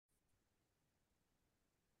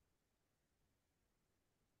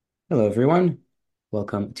Hello, everyone.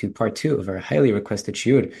 Welcome to part two of our highly requested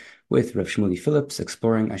shiur with Rav Shmuel Phillips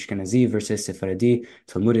exploring Ashkenazi versus Sepharadi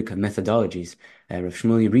Talmudic methodologies. Rav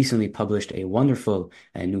Shmuel recently published a wonderful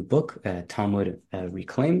new book, Talmud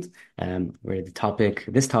Reclaimed, where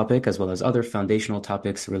this topic, as well as other foundational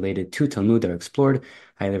topics related to Talmud, are explored.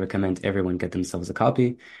 Highly recommend everyone get themselves a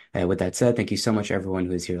copy. With that said, thank you so much, everyone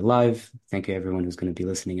who is here live. Thank you, everyone who's going to be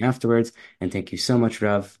listening afterwards. And thank you so much,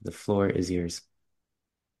 Rav. The floor is yours.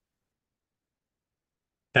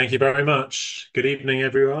 Thank you very much. Good evening,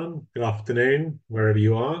 everyone. Good afternoon, wherever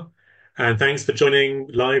you are. And thanks for joining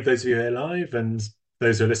live, those of you here live, and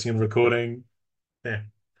those who are listening and recording. Yeah.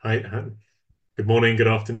 Hi. Good morning, good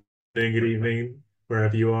afternoon, good evening,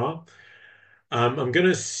 wherever you are. I'm going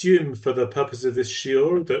to assume for the purpose of this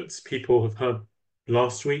shiur that people have heard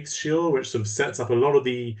last week's shiur, which sort of sets up a lot of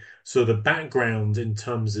the sort of the background in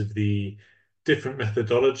terms of the different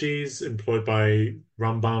methodologies employed by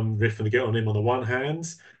Rambam, Rif, and the Geonim on the one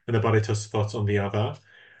hand, and the Baalei Tosafot on the other.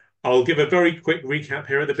 I'll give a very quick recap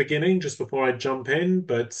here at the beginning, just before I jump in.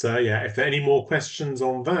 But yeah, if there are any more questions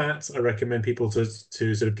on that, I recommend people to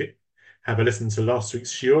sort of have a listen to last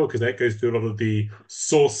week's shiur because that goes through a lot of the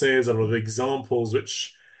sources, a lot of the examples,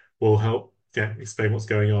 which will help explain what's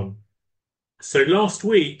going on. So last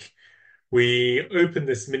week we opened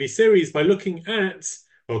this mini series by looking at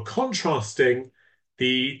or contrasting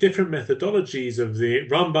the different methodologies of the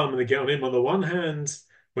Rambam and the Geonim on the one hand,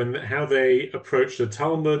 how they approach the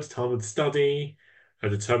Talmud study,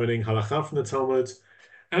 determining halacha from the Talmud,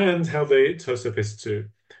 and how they Tosafos too.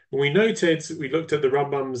 We looked at the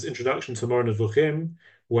Rambam's introduction to Moreh Nevuchim,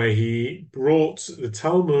 where he brought the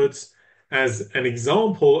Talmud as an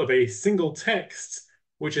example of a single text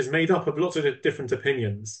which is made up of lots of different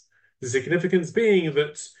opinions. The significance being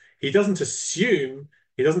that he doesn't assume,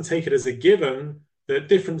 he doesn't take it as a given that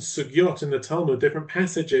different sugyot in the Talmud, different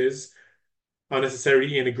passages, are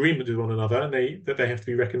necessarily in agreement with one another, and that they have to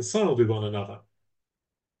be reconciled with one another.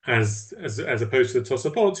 As opposed to the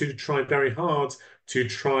Tosafot, who try very hard to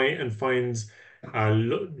try and find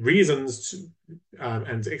reasons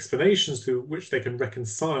and explanations to which they can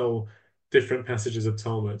reconcile different passages of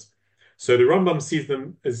Talmud. So the Rambam sees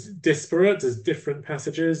them as disparate, as different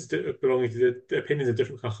passages belonging to the opinions of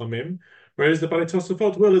different Chachamim, whereas the Baalei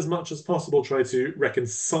Tosafot will, as much as possible, try to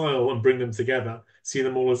reconcile and bring them together, see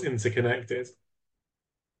them all as interconnected.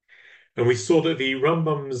 And we saw that the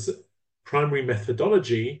Rambam's primary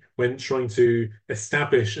methodology when trying to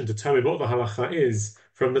establish and determine what the halacha is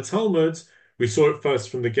from the Talmud, we saw it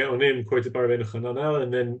first from the Geonim quoted by Rabbi Hananel,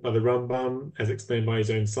 and then by the Rambam, as explained by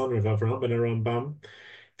his own son, Rav Avraham ben Rambam.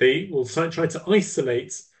 They will try to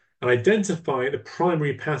isolate and identify the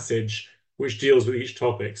primary passage which deals with each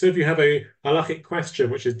topic. So if you have a halachic question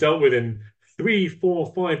which is dealt with in 3,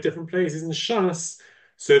 4, 5 different places in Shas,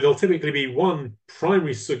 so there'll typically be one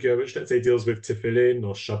primary sugya which, let's say, deals with tefillin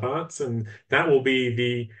or Shabbat, and that will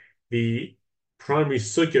be the primary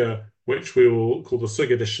sugya which we will call the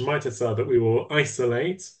sugya the Shemaitasa that we will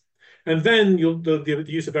isolate, and then the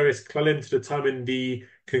use of various klalim to determine the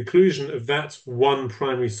conclusion of that one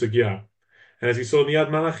primary sugya. And as we saw in the Yad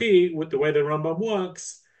Malachi, with the way the Rambam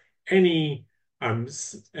works, any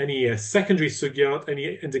secondary sugyot,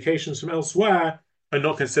 any indications from elsewhere are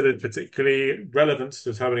not considered particularly relevant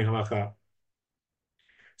to determining halacha.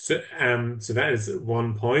 So that is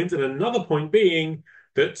one point. And another point being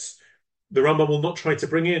that the Rambam will not try to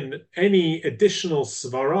bring in any additional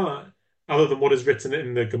svara other than what is written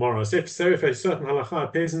in the Gemara. So if a certain halacha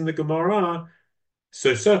appears in the Gemara,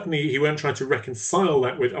 so certainly he won't try to reconcile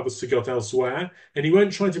that with other sugyot elsewhere, and he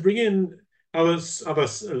won't try to bring in other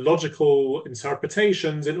logical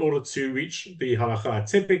interpretations in order to reach the halacha.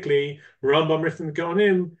 Typically, Rambam, Rif, and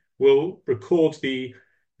Gaonim will record the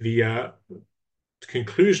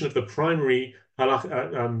conclusion of the primary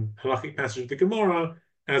halachic passage of the Gemara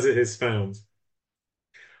as it is found.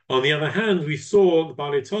 On the other hand, we saw the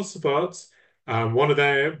Baalei Tosafot. One of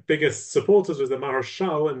their biggest supporters was the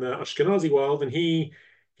Maharshal in the Ashkenazi world, and he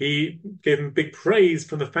gave them big praise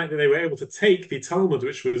from the fact that they were able to take the Talmud,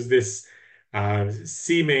 which was this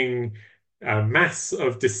seeming mass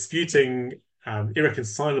of disputing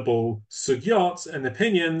irreconcilable sugyot and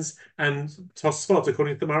opinions, and Tosfot,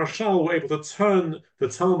 according to the Maharshal, were able to turn the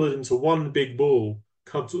Talmud into one big ball,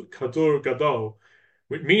 Kadur Gadol,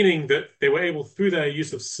 meaning that they were able, through their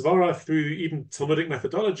use of svara, through even Talmudic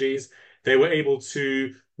methodologies, they were able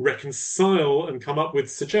to reconcile and come up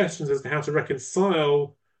with suggestions as to how to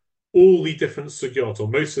reconcile all the different sugyot, or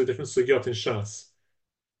most of the different sugyot in Shas.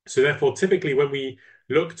 So therefore, typically when we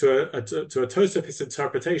look to a Tosafos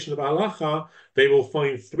interpretation of halacha, they will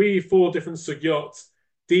find 3, 4 different sugyot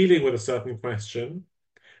dealing with a certain question.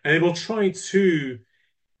 and they will try to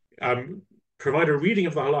um, provide a reading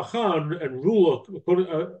of the halacha and rule upon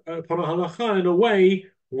a halacha in a way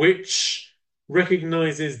which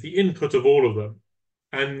recognizes the input of all of them.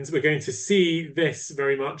 And we're going to see this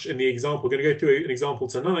very much in the example. We're going to go through an example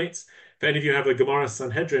tonight. If any of you have a Gemara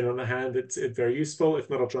Sanhedrin on the hand, it's very useful. If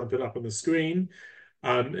not, I'll try and put it up on the screen.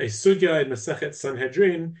 A sugya in Masechet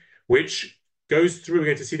Sanhedrin, which goes through, we're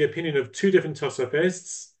going to see the opinion of two different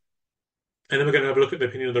Tosafists, and then we're going to have a look at the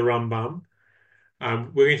opinion of the Rambam.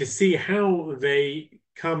 We're going to see how they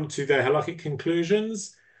come to their halakhic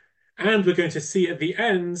conclusions, and we're going to see at the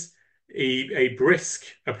end a brisk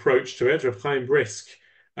approach to it. Reb Chaim Brisk,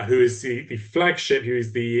 who is the flagship, who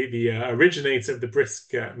is the originator of the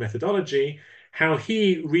Brisk methodology, how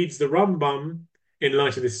he reads the Rambam in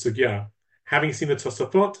light of this sugya, having seen the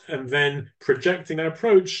Tosafot and then projecting their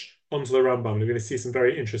approach onto the Rambam. We're going to see some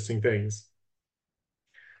very interesting things.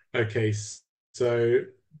 Okay, so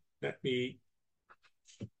let me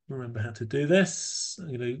remember how to do this. I'm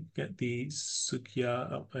going to get the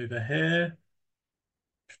sugya up over here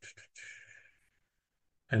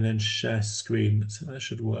and then share screen. So that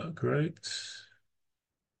should work, right?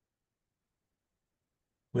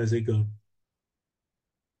 Where's it gone?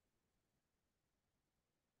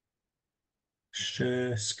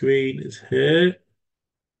 Share screen is here.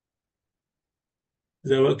 Does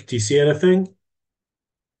that work? Do you see anything?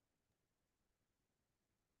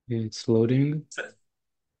 It's loading.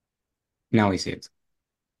 Now we see it.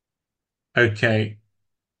 Okay.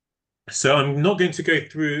 So I'm not going to go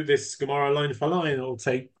through this Gemara line for line. It'll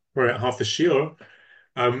take probably half the shiur.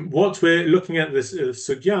 What we're looking at this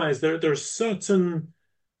sugya is there are certain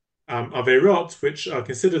averot which are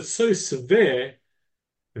considered so severe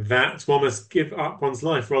that one must give up one's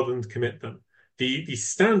life rather than commit them. The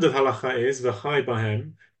standard halacha is v'chai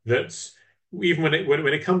bahem, that even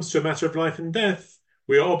when it comes to a matter of life and death,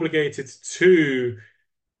 we are obligated to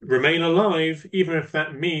remain alive, even if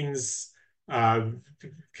that means uh,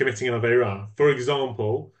 committing an Aveira. For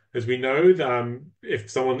example, as we know, if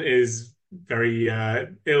someone is very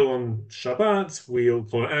ill on Shabbat, we'll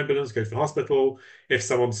call an ambulance, go to the hospital. If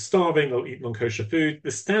someone's starving, they'll eat non-kosher food.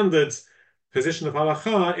 The standard position of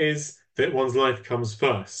halacha is that one's life comes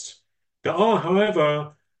first. There are,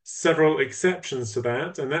 however, several exceptions to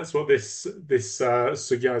that, and that's what this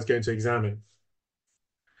sugya is going to examine.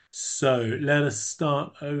 So let us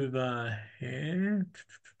start over here.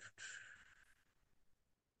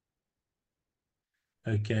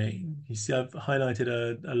 Okay, you see I've highlighted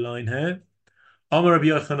a line here. Amar Rabbi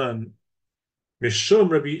Yochanan,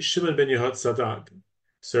 Mishum Rabbi Shimon ben Yehotzadok.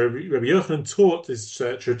 So Rabbi Yochanan taught this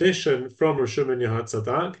tradition from Rabbi Shimon ben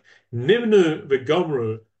Yehotzadok. Nimnu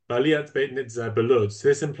v'gomru b'aliyat beit nitzah belud. So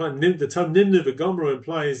this implies the term nimnu v'gomru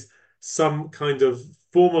implies some kind of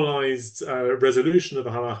formalized resolution of a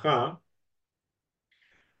halacha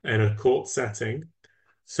in a court setting.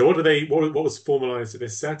 So what was formalized in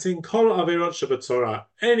this setting? Kol averot shebetorah,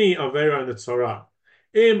 any avera in the Torah.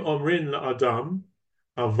 Im omrin la'adam,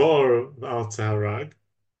 avor al taharag.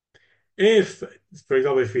 If, for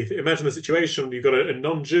example, if we imagine the situation, you've got a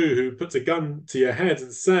non-Jew who puts a gun to your head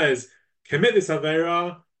and says, commit this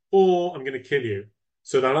avera or I'm going to kill you.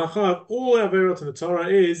 So the halacha of all averot in the Torah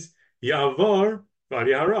is ya'avor v'al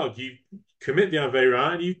yaharag. You commit the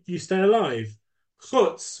avera and you stay alive.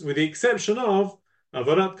 Chutz, with the exception of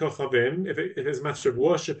Avodat Kochavim, if it's a matter of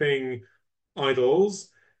worshipping idols,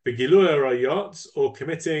 the Gilui Arayot, or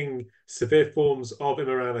committing severe forms of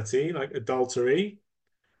immorality, like adultery,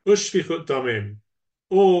 Ushfichut Damim,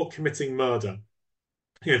 or committing murder.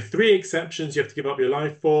 You have three exceptions you have to give up your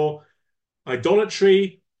life for: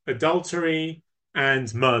 idolatry, adultery,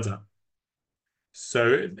 and murder.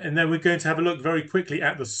 So, and then we're going to have a look very quickly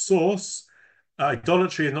at the source.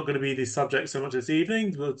 Idolatry is not going to be the subject so much this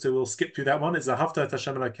evening, so we'll skip through that one. It's a Haftarah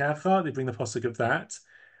Hashem Elokecha. They bring the posuk of that.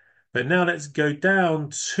 But now let's go down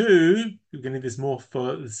to, we're going to need this more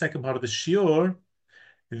for the second part of the shiur,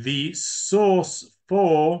 the source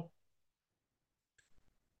for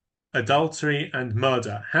adultery and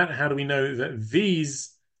murder. How do we know that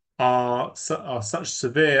these are such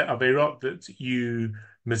severe averot that you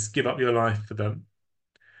must give up your life for them?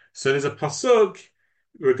 So there's a pasuk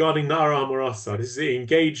regarding Nara Amorasa. This is an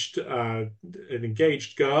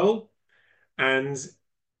engaged girl, and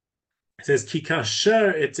it says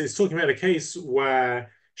Kikasher. It's talking about a case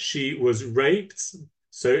where she was raped.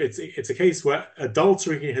 So it's a case where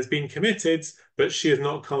adultery has been committed, but she is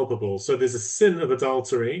not culpable. So there's a sin of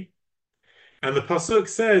adultery. And the pasuk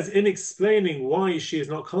says, in explaining why she is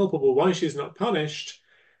not culpable, why she is not punished,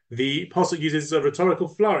 the pasuk uses a rhetorical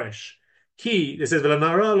flourish. It says,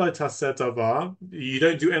 you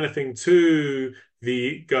don't do anything to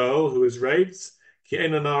the girl who was raped. Ki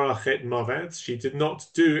eina nara chet mavet. She did not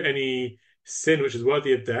do any sin which is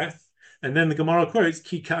worthy of death. And then the Gemara quotes,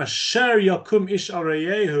 Ki kasher yakum ish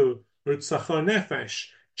arayehu rutzacho nefesh.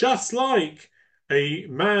 Just like a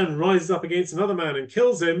man rises up against another man and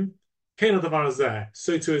kills him, kein hadavar hazeh.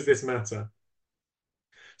 So too is this matter.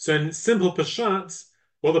 So in simple Peshat,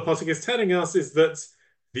 what the Pasuk is telling us is that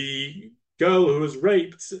the girl who was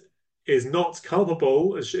raped is not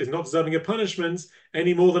culpable, is not deserving of punishment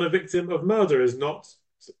any more than a victim of murder is not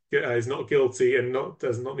guilty and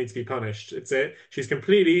does not need to be punished. She's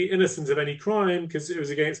completely innocent of any crime because it was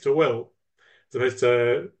against her will, as opposed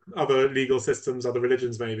to other legal systems, other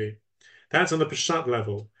religions maybe. That's on the Peshat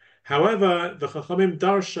level. However, the Chachamim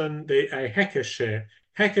darshan a hekesh here.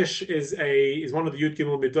 Hekesh is one of the Yud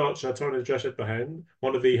Gimel Midot Shatorah Dreshet Bahen,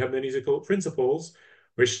 one of the hermeneutical principles,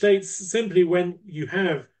 which states simply when you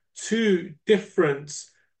have two different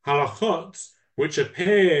halachot which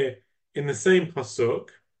appear in the same pasuk,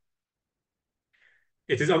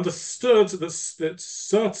 it is understood that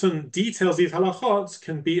certain details of these halachot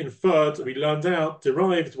can be inferred, be learned out,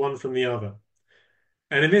 derived one from the other.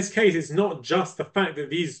 And in this case, it's not just the fact that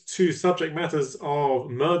these two subject matters of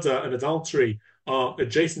murder and adultery are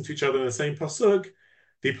adjacent to each other in the same pasuk.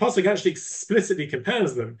 The pasuk actually explicitly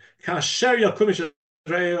compares them. Kasher yakum ish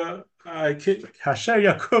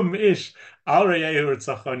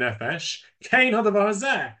nefesh, kein hadavar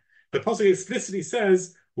hazeh. The pasuk explicitly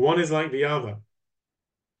says one is like the other.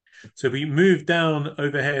 So we move down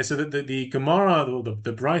over here so that the Gemara, or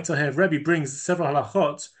the brighter here, Rabbi brings several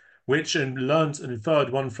halachot which learned and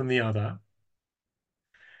inferred one from the other.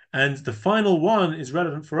 And the final one is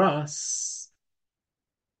relevant for us.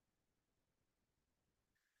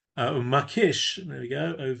 Makish, there we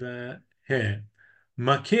go, over here.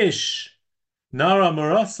 Makish, Nara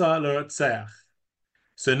Marasa L'Ratzeach.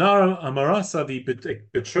 So Nara Amarasa, the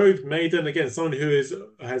betrothed maiden, again, someone who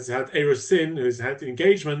has had erusin, who's had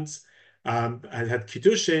engagement, has had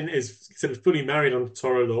kiddushin, is considered fully married under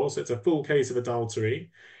Torah law, so it's a full case of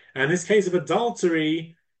adultery. And this case of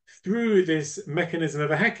adultery, through this mechanism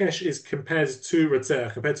of a hekesh, is compared to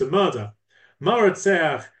ratzeach, compared to murder. Ma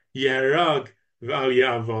ratzeach yerag v'al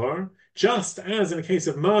ya'avor. Just as in a case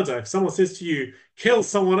of murder, if someone says to you, kill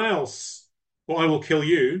someone else, or I will kill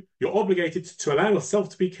you, you're obligated to allow yourself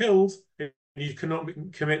to be killed, and you cannot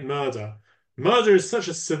commit murder. Murder is such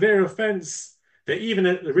a severe offense that even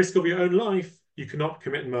at the risk of your own life, you cannot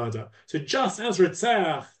commit murder. So just as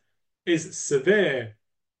Ritzach is severe,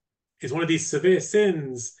 is one of these severe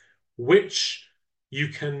sins which you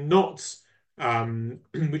cannot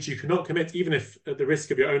commit even if at the risk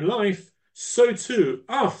of your own life, so too,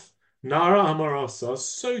 Af Nara Amarasa,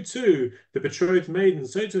 so too the betrothed maiden,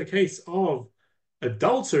 so too the case of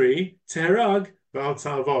adultery, terag val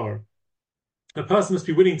tavar. A person must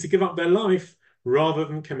be willing to give up their life rather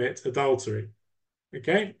than commit adultery.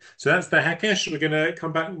 Okay, so that's the hekesh. We're going to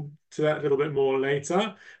come back to that a little bit more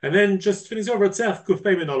later. And then just finishing off Ratzach,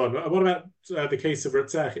 Kufay Minolon. What about the case of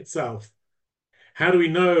Ratzach itself? How do we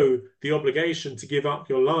know the obligation to give up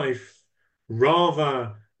your life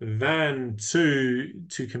rather than to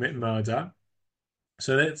commit murder?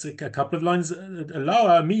 So that's a couple of lines.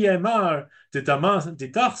 Lower miyemar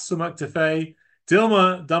didach sumaktefei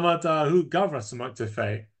dilma damadahu gavra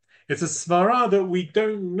sumaktefei. It's a svara that we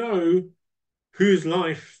don't know whose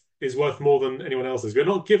life is worth more than anyone else's. We're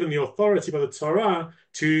not given the authority by the Torah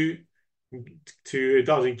to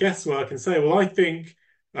indulge in guesswork and say, well, I think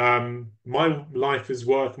my life is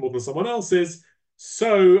worth more than someone else's,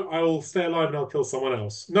 so I will stay alive and I'll kill someone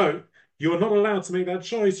else. No, you're not allowed to make that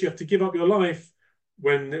choice. You have to give up your life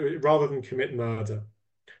rather than commit murder.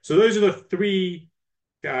 So those are the three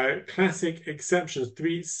classic exceptions,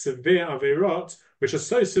 three severe averot, which are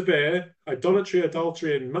so severe, idolatry,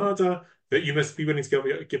 adultery, and murder, that you must be willing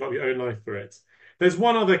to give up your own life for it. There's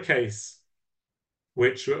one other case, or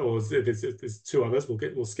there's two others.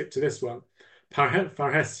 We'll skip to this one.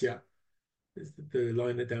 Farhesia is the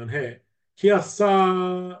line that down here.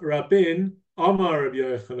 Kiasa Rabin Amar Rabbi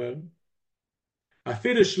Yochanan.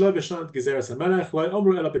 Afidu shlo b'shnat gezeres hamelech lo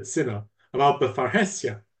omru ela b'tzina. About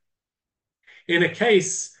b'farhesia. In a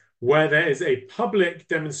case where there is a public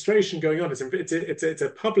demonstration going on, it's a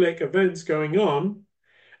public event going on,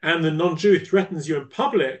 and the non-Jew threatens you in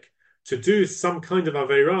public to do some kind of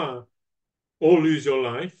Aveirah or lose your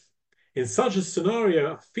life, in such a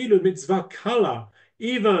scenario, afilu mitzvah kala,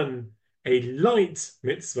 even a light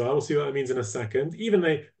mitzvah, we'll see what that means in a second,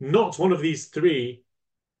 even not one of these three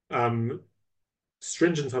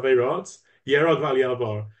stringent Aveirahs, yerag v'al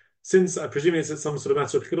yavar. Since I presume it's some sort of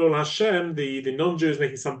matter of Chilul Hashem, the non-Jew is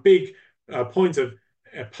making some big point of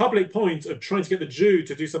a public point of trying to get the Jew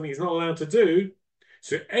to do something he's not allowed to do.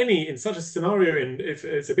 So in such a scenario, if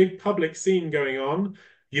it's a big public scene going on,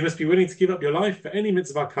 you must be willing to give up your life for any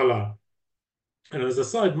mitzvah kala. And as a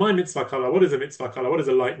side, my mitzvah kala, what is a mitzvah kala? What is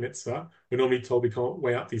a light mitzvah? We're normally told we can't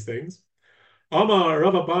weigh up these things. Amar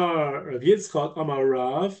Rav Bar Rav Yitzchak Amar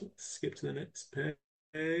Rav. Skip to the next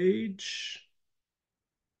page.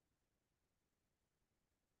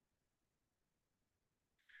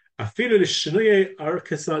 Afilu l'shenuye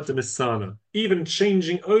arkasa de even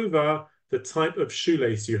changing over the type of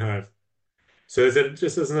shoelace you have. So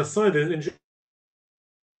just as an aside, there's an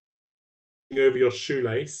over your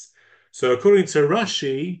shoelace. So according to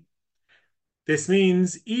Rashi, this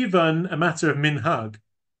means even a matter of minhag.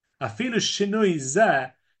 Afilu shinui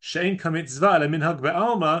zeh she'en kamitzvah leminhag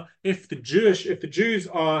be'alma. If the Jews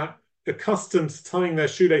are accustomed to tying their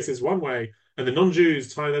shoelaces one way and the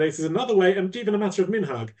non-Jews tying their laces another way, and even a matter of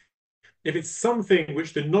minhag, if it's something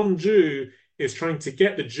which the non-Jew is trying to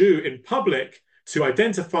get the Jew in public to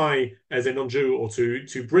identify as a non-Jew or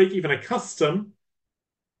to break even a custom,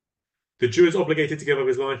 the Jew is obligated to give up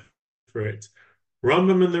his life for it.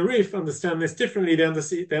 Rambam and the Rif understand this differently. They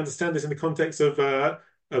understand this in the context of a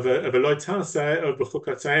loitase of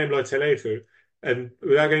b'chukatayim loitelechu, and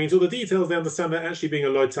without going into all the details, they understand there actually being a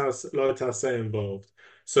loitase involved.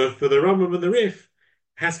 So for the Rambam and the Rif,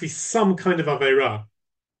 it has to be some kind of aveira.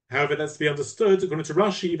 However, that's to be understood according to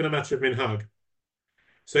Rashi, even a matter of minhag.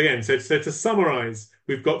 So again, so to summarize,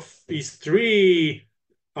 we've got these three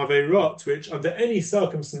averot, which under any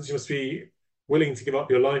circumstance you must be willing to give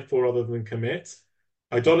up your life for rather than commit.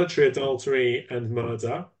 Idolatry, adultery, and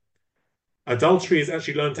murder. Adultery is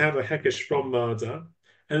actually learned out of hekesh from murder.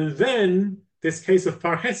 And then this case of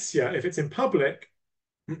parhesia, if it's in public,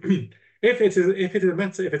 if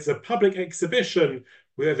it's a public exhibition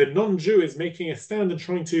where the non-Jew is making a stand and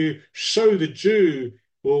trying to show the Jew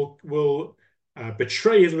will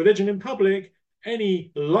betray his religion in public,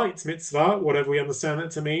 any light mitzvah, whatever we understand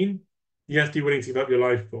that to mean, you have to be willing to give up your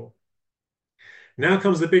life for. Now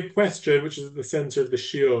comes the big question, which is at the center of the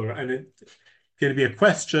shiur, and it's going to be a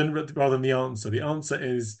question rather than the answer. The answer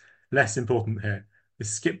is less important here. We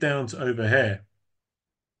skip down to over here.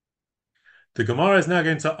 The Gemara is now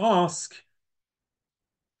going to ask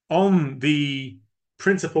on the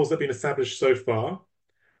principles that have been established so far,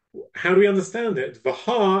 how do we understand it?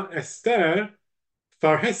 Vaha Esther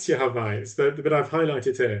Farhesia Havai is the bit I've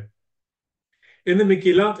highlighted here. In the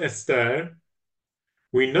Megillat Esther,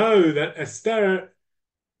 we know that Esther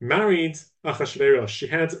married Achashverosh. She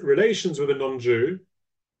had relations with a non-Jew.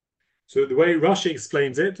 So the way Rashi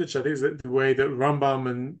explains it, which I think is the way that Rambam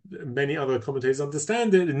and many other commentators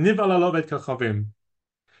understand it, Nival Alovet Kachavim.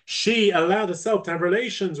 She allowed herself to have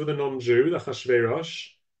relations with a non-Jew, the Achashverosh.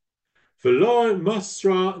 V'lo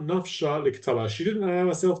masra nafsha liktala. She didn't allow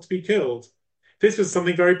herself to be killed. This was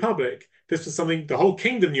something very public. This was something the whole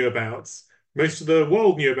kingdom knew about. Most of the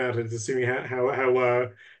world knew about it, assuming how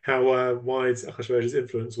wide Achashverosh's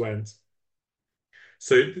influence went.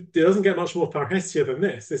 So it doesn't get much more parhesia than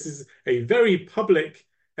this. This is a very public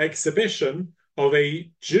exhibition of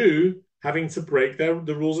a Jew having to break the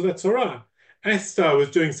rules of the Torah. Esther was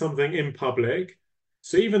doing something in public.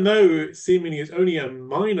 So even though seemingly it's only a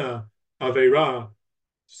minor Aveira,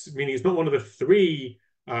 meaning it's not one of the three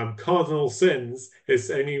cardinal sins, it's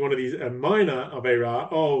only one of these a minor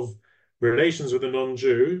Aveira of relations with a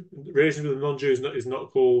non-Jew. Relations with a non-Jew is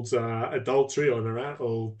not called adultery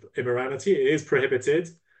or immorality. It is prohibited.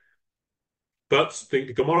 But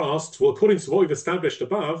the Gemara asks, well, according to what we've established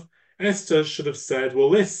above, Esther should have said,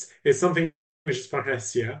 well, this is something which is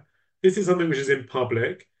parhesia. This is something which is in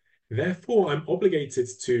public. Therefore, I'm obligated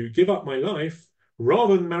to give up my life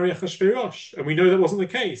rather than marry Achashverosh. And we know that wasn't the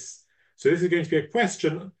case. So this is going to be a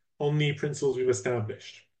question on the principles we've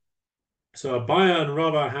established. So Abaya and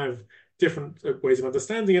Rava have different ways of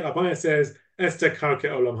understanding it. Abaya says, Esther karke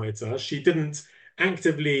olam haita. She didn't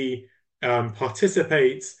actively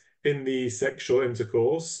participate in the sexual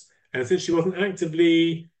intercourse. And since she wasn't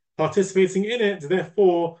actively participating in it,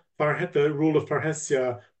 therefore, the rule of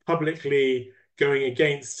parhesia publicly going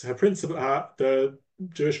against her principle, the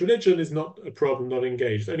Jewish religion is not a problem, not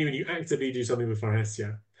engaged. Only when you actively do something with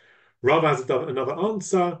parhesia. Rava has another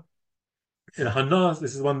answer. In Hanas,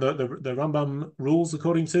 this is one the Rambam rules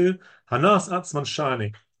according to Hanas Atzman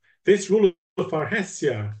Shani. This rule of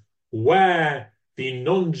parhesia, where the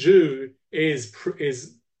non-Jew is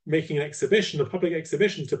making an exhibition, a public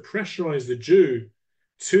exhibition, to pressurize the Jew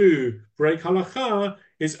to break halacha,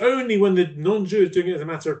 is only when the non-Jew is doing it as a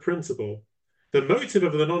matter of principle. The motive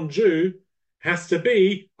of the non-Jew has to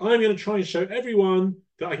be, I'm going to try and show everyone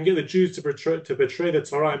that I can get the Jews to betray the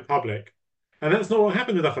Torah in public. And that's not what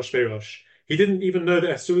happened with Achashverosh. He didn't even know that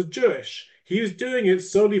Esther was Jewish. He was doing it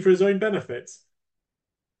solely for his own benefit.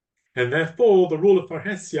 And therefore, the rule of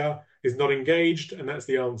Parhesia is not engaged, and that's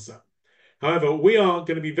the answer. However, we are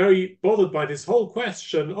going to be very bothered by this whole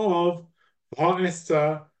question of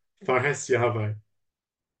Esther Parhesia Havai.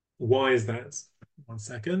 Why is that? One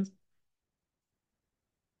second.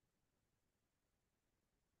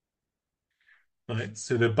 Right,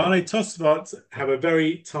 so the Baalei Tosfot have a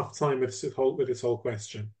very tough time with this whole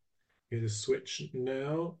question. I'm going to switch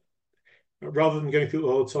now. Rather than going through the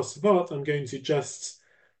whole Tosfot, I'm going to just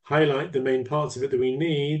highlight the main parts of it that we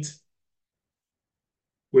need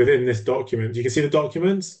within this document. You can see the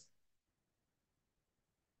document.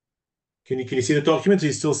 Can you see the document? Do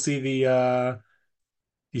you still see the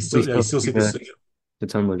We you still still see see this? the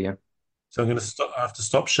Talmud, yeah. So I'm going to stop. I have to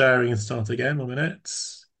stop sharing and start again. 1 minute.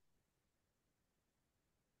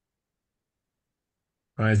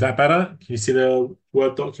 Right, is that better? Can you see the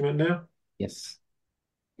Word document now? Yes.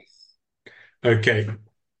 Okay,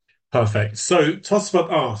 perfect. So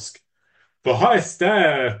Tosfot ask,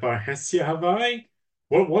 "V'ha'ester b'Hesia havai?"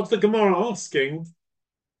 What's the Gemara asking?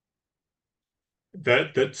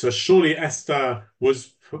 That so surely Esther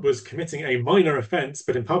was committing a minor offense,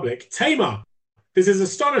 but in public. Tema, this is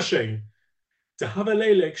astonishing. To have a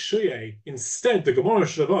leilek shuye. Instead, the Gemara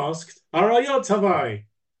should have asked, "Arayot havai?"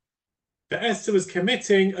 That Esther was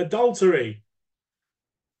committing adultery.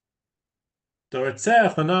 This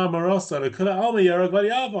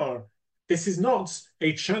is not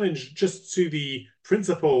a challenge just to the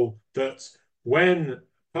principle that when a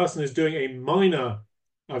person is doing a minor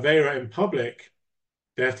avera in public,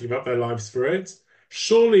 they have to give up their lives for it.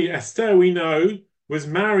 Surely Esther, we know, was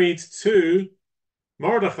married to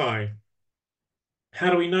Mordechai.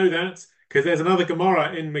 How do we know that? Because there's another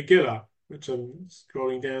Gemara in Megillah, which I'm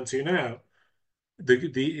scrolling down to now.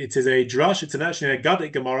 It is a drush. It's actually a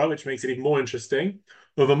Gaddik Gemara, which makes it even more interesting.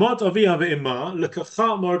 So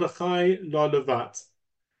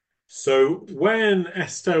when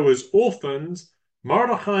Esther was orphaned,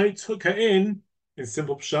 Mordechai took her in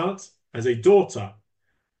simple pshat, as a daughter.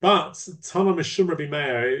 But Tana Mishum Rabbi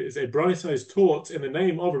Meir is a brisa is taught in the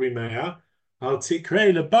name of Rabbi Meir. Al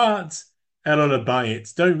tikrei lebat elo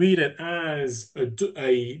lebayit. Don't read it as a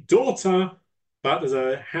daughter, but as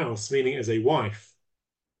a house, meaning as a wife.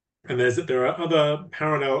 And there are other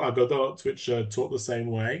parallel agadot which are taught the same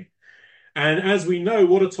way. And as we know,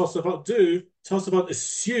 what do Tosafot do? Tosafot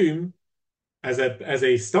assume as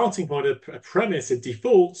a starting point, a premise, a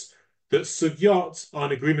default, that sugyot are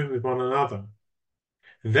in agreement with one another.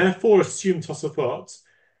 Therefore, assume Tosafot,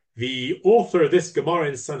 the author of this Gemara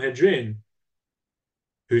in Sanhedrin,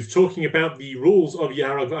 who's talking about the rules of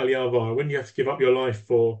Yarag Aliyava, when you have to give up your life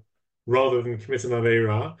for rather than commit an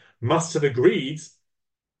Aveira, must have agreed,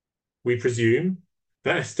 we presume,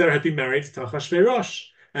 that Esther had been married to Achashverosh.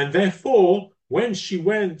 And therefore, when she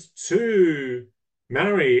went to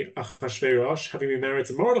marry Achashverosh, having been married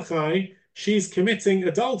to Mordechai, she's committing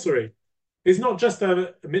adultery. It's not just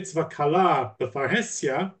a mitzvah kala, the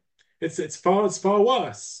farhesia, it's far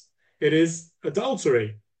worse. It is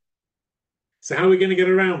adultery. So how are we going to get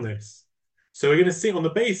around this? So we're going to see on the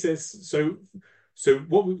basis. So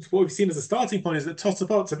what we've seen as a starting point is that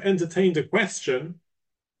Tosafot have entertained a question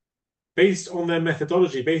based on their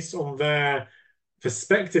methodology, based on their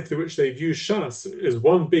perspective through which they view Shas as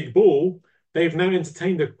one big ball. They've now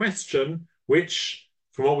entertained a question which,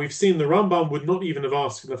 from what we've seen, the Rambam would not even have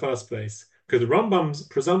asked in the first place. Because the Rambam's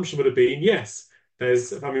presumption would have been, yes,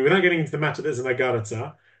 without getting into the matter, there's an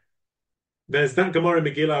Agarata. There's that Gemara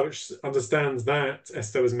Megillah which understands that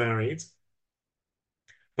Esther was married.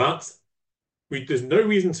 But there's no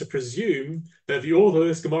reason to presume that the author of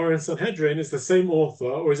this Gemara in Sanhedrin is the same author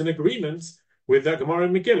or is in agreement with that Gemara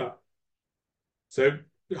in Megillah. So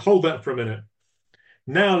hold that for a minute.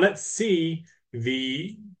 Now let's see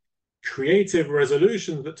the creative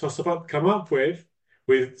resolutions that Tosafot come up with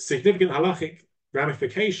significant halachic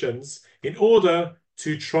ramifications in order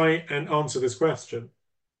to try and answer this question.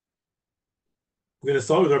 We're going to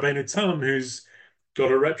start with Rabbeinu Tam, who's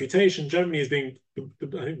got a reputation generally as being I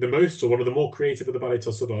think the most or one of the more creative of the Baalei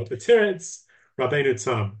Tosafot. The Tiretz Rabbeinu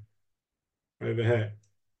Tam over here.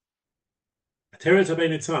 Tiretz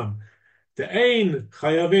Rabbeinu Tam. The Ein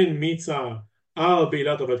Chayavin Mitza Al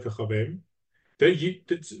Bilat Oved Kachavim.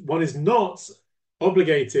 That one is not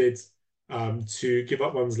obligated to give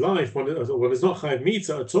up one's life. One is not chayav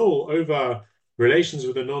mita at all over relations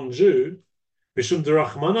with a non-Jew. Because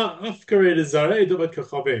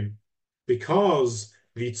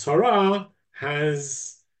the Torah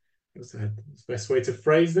has, what's the best way to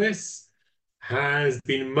phrase this? has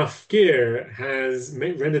been mafkir, has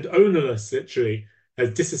rendered ownerless, literally,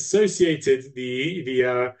 has disassociated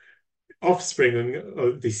the offspring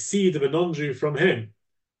and the seed of a non-Jew from him.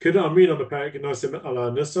 He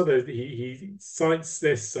cites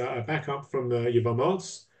this backup from the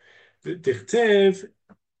Yevamot. Dichtev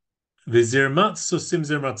v'zirmat susim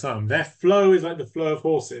zirmatam. Their flow is like the flow of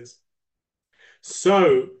horses.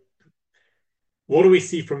 So, what do we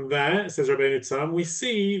see from there? Says Rabbi Tam. We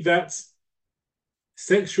see that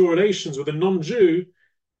sexual relations with a non-Jew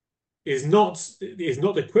is not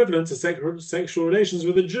equivalent to sexual relations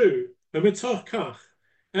with a Jew.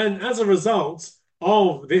 And as a result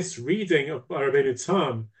of this reading of Rabbeinu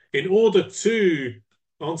Tam, in order to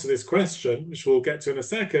answer this question, which we'll get to in a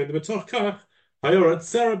second, b'toch kach,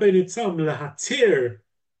 hayoratzeh Rabbeinu Tam lehatir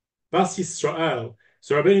bas Yisrael.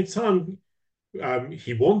 So Rabbeinu Tam,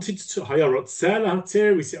 he wanted to hayoratzeh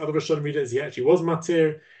lehatir. We see other Rishonim readers, he actually was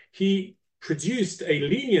matir. He produced a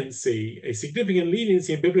leniency, a significant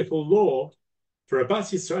leniency in biblical law for a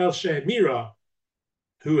Bas Yisrael Shehemira,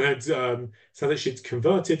 who had said that she'd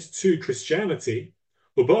converted to Christianity.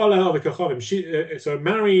 So a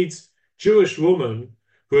married Jewish woman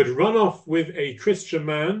who had run off with a Christian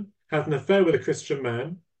man, had an affair with a Christian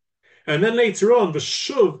man, and then later on,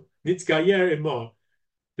 V'shuv nitgayer imah.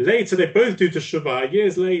 Later, they both do teshuvah.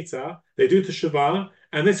 Years later, they do teshuvah,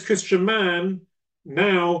 and this Christian man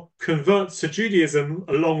now converts to Judaism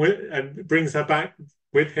along with and brings her back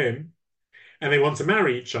with him, and they want to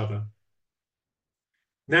marry each other.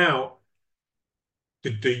 Now,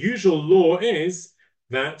 the usual law is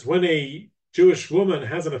that when a Jewish woman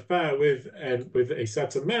has an affair with a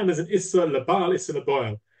certain man, there's an issa labal, issa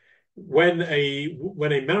laboil. When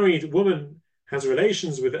a married woman has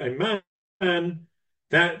relations with a man,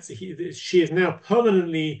 she is now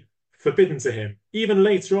permanently forbidden to him. Even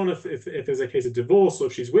later on, if there's a case of divorce or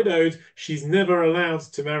if she's widowed, she's never allowed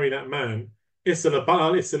to marry that man. Issa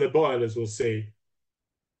labal, issa laboil, as we'll see.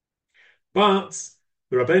 But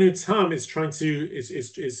the Rabbeinu Tam is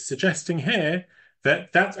suggesting here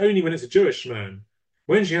that that's only when it's a Jewish man.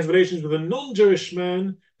 When she has relations with a non-Jewish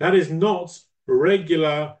man, that is not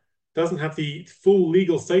regular, doesn't have the full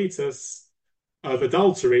legal status of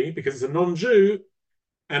adultery because it's a non-Jew,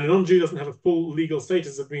 and a non-Jew doesn't have a full legal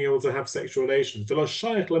status of being able to have sexual relations.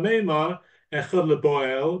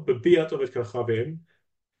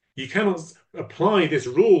 You cannot apply this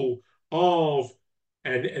rule of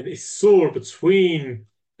an issur between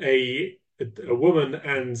a woman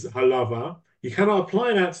and her lover. You cannot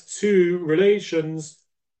apply that to relations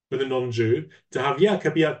with a non-Jew to have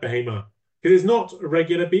yakabiyat behema. Because it's not a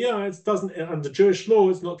regular biyah. It doesn't, under Jewish law,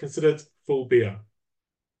 it's not considered full biyah.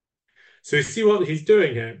 So you see what he's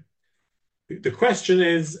doing here. The question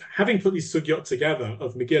is, having put these sugyot together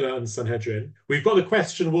of Megillah and Sanhedrin, we've got the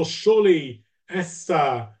question, well, surely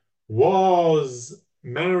Esther was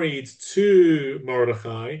married to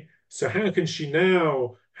Mordechai, so how can she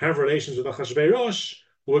now have relations with Achashverosh?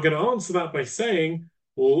 Well, we're going to answer that by saying,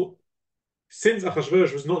 well, since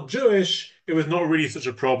Achashverosh was not Jewish, it was not really such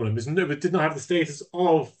a problem. It did not have the status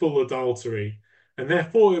of full adultery, and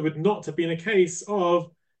therefore it would not have been a case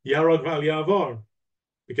of Yarog Val Yavor,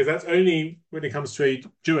 because that's only when it comes to a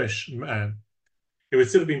Jewish man. It would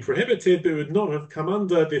still have been prohibited, but it would not have come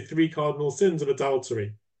under the three cardinal sins of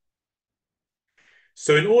adultery.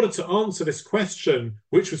 So in order to answer this question,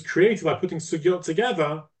 which was created by putting sugyot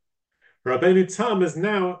together, Rabbeinu Tam has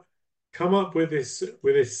now come up with this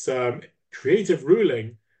creative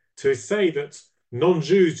ruling to say that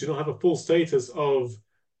non-Jews do not have a full status of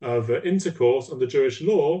intercourse under Jewish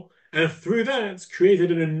law, and through that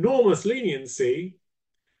created an enormous leniency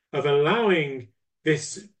of allowing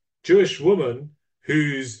this Jewish woman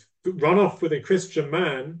who's run off with a Christian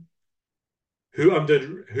man, who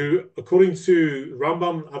according to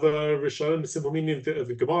Rambam, other Rishonim, the simple meaning of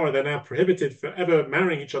the Gemara, they're now prohibited forever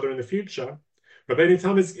marrying each other in the future. Rabbeinu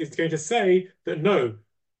Tam is going to say that no,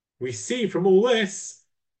 we see from all this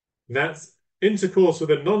that intercourse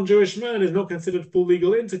with a non-Jewish man is not considered full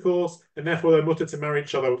legal intercourse, and therefore they're mutter to marry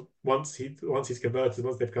each other once he's converted,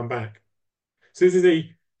 once they've come back. So this is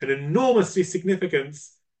an enormously significant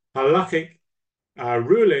halachic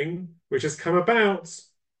ruling which has come about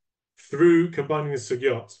through combining the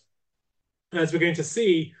sugyot. As we're going to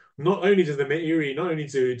see, not only do the Meiri, not only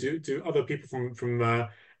do other people from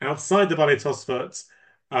outside the Balei Tosfot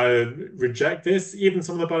reject this, even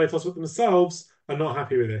some of the Balei Tosfot themselves are not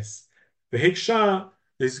happy with this. The Hiksha,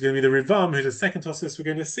 this is going to be the Rivam, who's the second Tosfos we're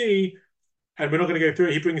going to see, and we're not going to go through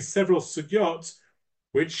it. He brings several sugyot,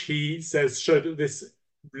 which he says show that this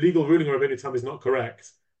legal ruling of Rabbeinu Tam is not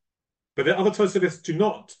correct. But the other Tosfos do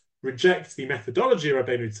not reject the methodology of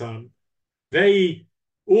Rabbeinu Tam. they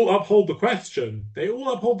all uphold the question. They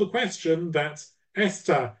all uphold the question that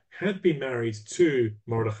Esther had been married to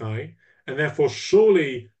Mordechai, and therefore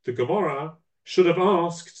surely the Gemara should have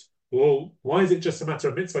asked, well, why is it just a matter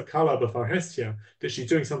of mitzvah kala b'far hestia that she's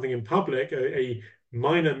doing something in public, a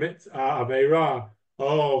minor mitzvah aveira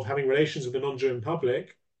of having relations with a non-Jew in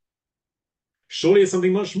public? Surely it's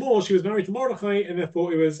something much more. She was married to Mordechai, and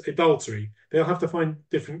therefore it was adultery. They'll have to find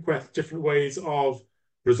different ways of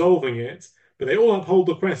resolving it, but they all uphold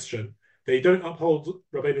the question. They don't uphold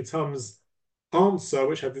Rabbi Tam's answer,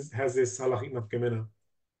 which has this halachic nafkamina.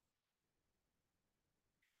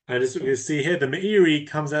 And as we can see here, the Meiri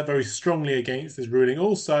comes out very strongly against this ruling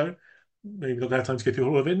also. Maybe we don't have time to go through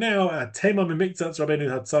all of it now. Tema memiktzat Rabbeinu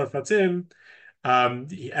Hatzarfatim.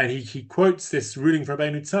 And he quotes this ruling from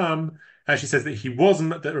Rabbeinu Tam. Actually says that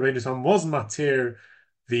that Rabbeinu Tam was matir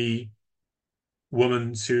the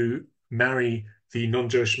woman to marry the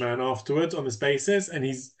non-Jewish man afterwards on this basis, and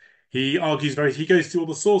he argues he goes through all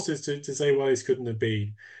the sources to say why this couldn't have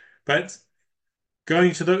been. But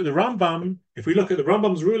going to the Rambam, if we look at the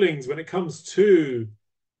Rambam's rulings when it comes to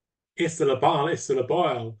Issa Labal, Issa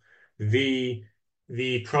Laboil,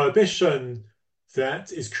 the prohibition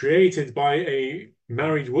that is created by a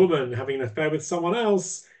married woman having an affair with someone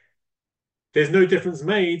else, there's no difference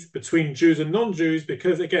made between Jews and non-Jews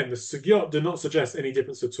because, again, the sugyot do not suggest any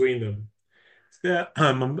difference between them. There,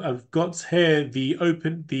 I've got here the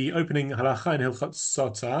opening halacha in Hilchot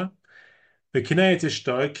Sota. The Kinayat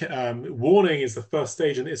Ishtok warning is the first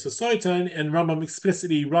stage in Issa Sota, and Rambam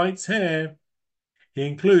explicitly writes here, he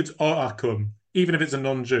includes or akum, even if it's a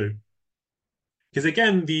non-Jew. Because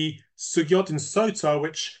again, the sugyot in Sota,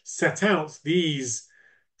 which set out these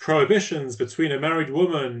prohibitions between a married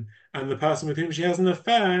woman and the person with whom she has an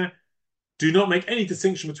affair, do not make any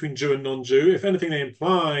distinction between Jew and non-Jew. If anything, they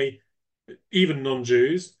imply even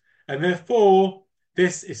non-Jews. And therefore,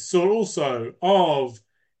 this is saw also of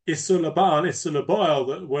Isur Laban, Isur Laboil,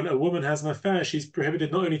 that when a woman has an affair, she's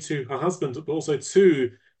prohibited not only to her husband, but also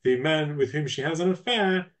to the man with whom she has an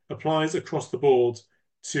affair, applies across the board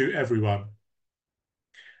to everyone.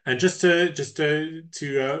 And just to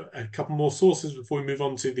a couple more sources before we move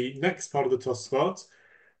on to the next part of the Tosfot,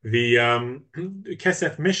 the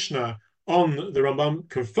Kesef Mishnah on the Rambam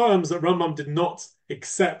confirms that Rambam did not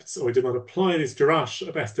accept or did not apply this darash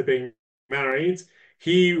of Esther being married.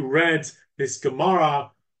 He read this Gemara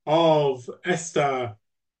of Esther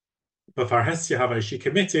b'far hestia, she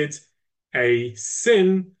committed a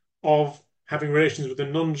sin of having relations with a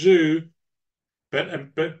non-Jew, but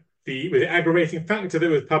with the aggravating factor that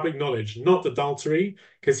was public knowledge, not adultery,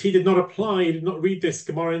 because he did not read this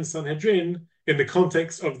Gemara in Sanhedrin in the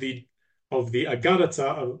context of the Agadata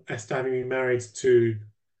of Esther having been married to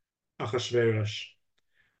Achashverosh.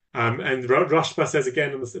 And Rashba says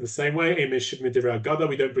again in the same way,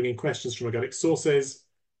 we don't bring in questions from Agadic sources.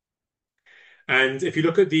 And if you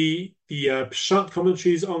look at the Pshat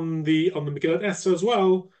commentaries on the Megillat Esther as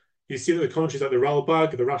well, you see that the commentaries like the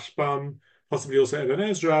Ralbag, the Rashbam, possibly also Ibn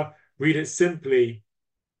Ezra, read it simply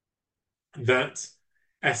that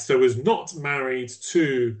Esther was not married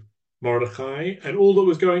to Mordechai, and all that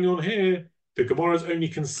was going on here, the Gemara's only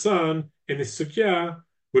concern in this sugya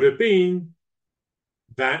would have been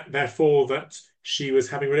that, therefore, that she was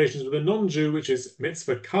having relations with a non-Jew, which is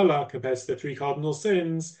mitzvah kala compared to the three cardinal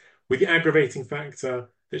sins, with the aggravating factor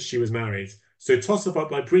that she was married. So Tosafot,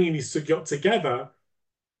 by bringing these sugyot together,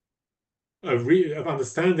 of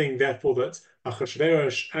understanding, therefore, that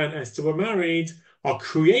Achashverosh and Esther were married, are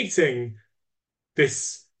creating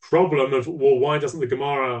this problem of, well, why doesn't the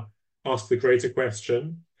Gemara ask the greater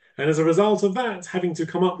question? And as a result of that, having to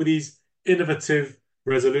come up with these innovative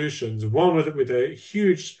resolutions, one with a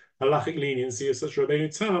huge halachic leniency of such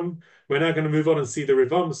Rabbeinu Tam, we're now going to move on and see the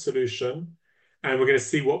Rivam solution, and we're going to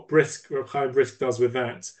see what Reb Chaim Brisk does with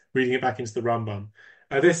that, reading it back into the Rambam.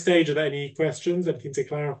 At this stage, are there any questions, anything to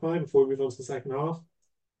clarify before we move on to the second half?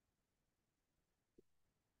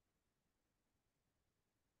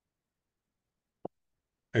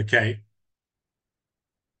 Okay.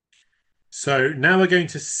 So now we're going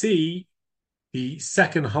to see the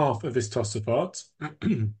second half of this Tosafot.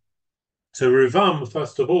 So Rivam,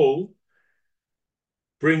 first of all,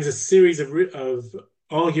 brings a series of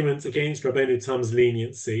arguments against Rabbeinu Tam's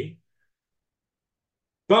leniency,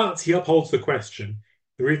 but he upholds the question.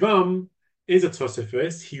 The Rivam is a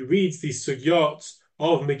Tosafist. He reads the sugyot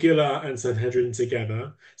of Megillah and Sanhedrin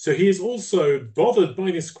together. So he is also bothered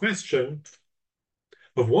by this question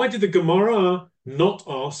of why did the Gemara not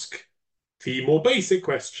ask the more basic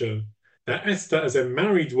question that Esther, as a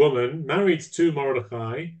married woman, married to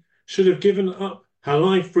Mordechai, should have given up her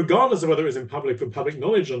life, regardless of whether it was in public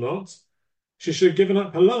knowledge or not, she should have given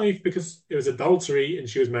up her life because it was adultery and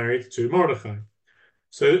she was married to Mordechai.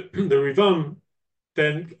 So the Rivam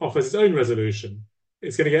then offers its own resolution.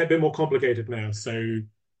 It's going to get a bit more complicated now. So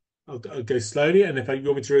I'll go slowly. And if you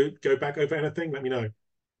want me to go back over anything, let me know.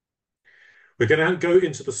 We're going to go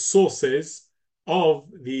into the sources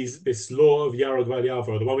of this law of Yarog Val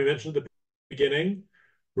Yavor, the one we mentioned at the beginning.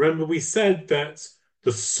 Remember, we said that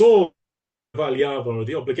the source of Val Yavor,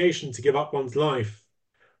 the obligation to give up one's life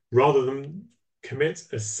rather than commit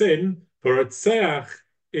a sin, for a tseach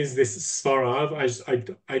is this svarav.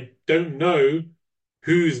 I don't know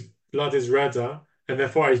whose blood is redder, and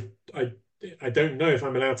therefore I don't know if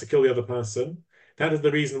I'm allowed to kill the other person. That is the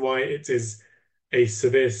reason why it is a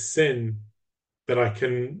severe sin that I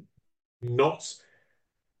can not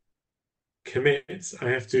commit. I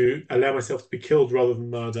have to allow myself to be killed rather than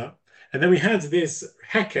murder. And then we had this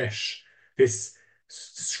hekesh, this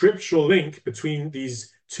scriptural link between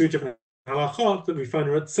these two different halachot that we find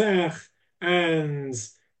Ratzach and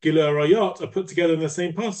Gila Arayot are put together in the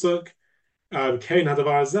same pasuk, Kain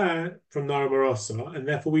Hadavar Zeh from Nara Marasa, and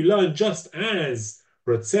therefore we learn just as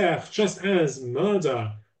Ratzach, just as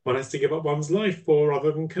murder, one has to give up one's life for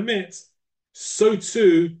rather than commit, so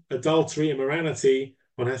too adultery, immorality,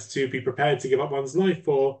 one has to be prepared to give up one's life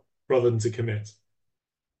for rather than to commit.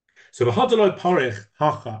 So v'hadaloi parich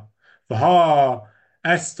hacha v'ha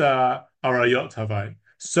Esther arayot havai.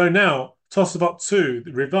 So now Tosafot 2,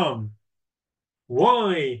 the Rivam.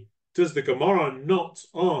 Why does the Gemara not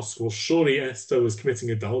ask? Well, surely Esther was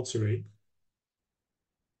committing adultery.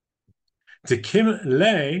 De kim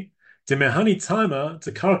le de mehani tama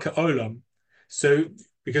de karka olam. So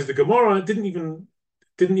because the Gemara didn't even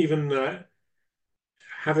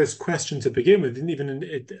have this question to begin with.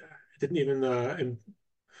 It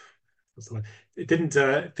didn't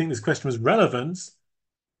think this question was relevant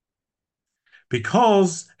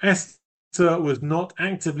because Esther was not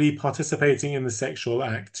actively participating in the sexual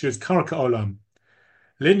act. She was karka olam.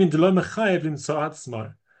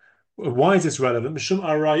 Why is this relevant? Mishum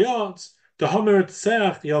arayot dehomer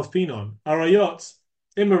tseach yalfinon. Arayot,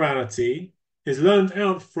 immorality, is learned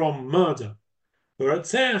out from murder.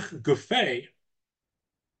 Tseach gufei.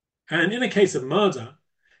 And in a case of murder,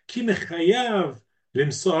 ki mechayav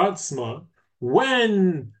limsor atzma,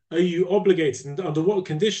 when are you obligated, and under what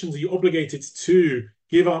conditions are you obligated to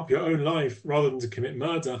give up your own life rather than to commit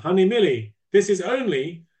murder? Hani mili, this is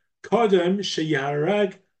only kodem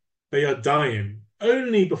sheyaharag v'yadayim,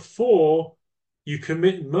 only before you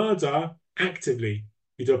commit murder actively.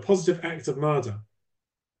 You do a positive act of murder.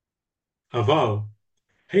 Aval,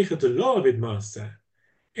 heicha de lo avid maaseh,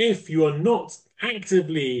 if you are not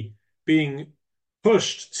actively being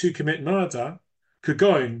pushed to commit murder,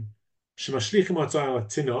 kugoin shemashlichim otah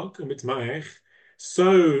tinok umitmaech.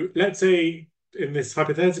 So let's say in this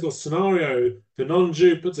hypothetical scenario, the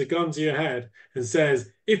non-Jew puts a gun to your head and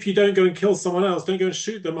says, if you don't go and kill someone else, don't go and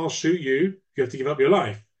shoot them, I'll shoot you. You have to give up your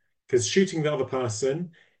life. Because shooting the other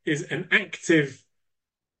person is an active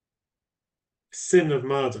sin of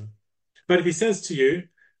murder. But if he says to you,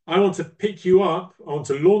 I want to pick you up, I want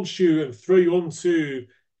to launch you and throw you onto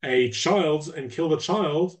a child and kill the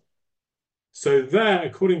child. So there,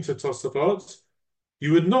 according to Tosafot,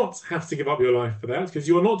 you would not have to give up your life for that because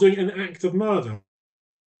you are not doing an act of murder.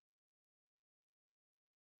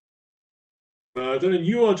 And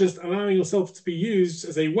you are just allowing yourself to be used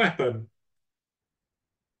as a weapon.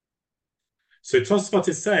 So Tosafot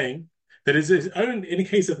is saying that in a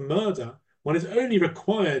case of murder, one is only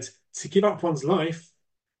required to give up one's life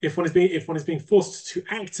if one is being forced to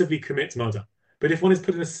actively commit murder. But if one is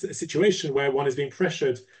put in a situation where one is being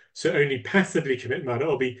pressured to only passively commit murder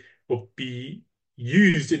or be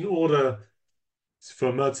used in order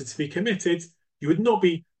for murder to be committed, you would not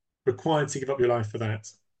be required to give up your life for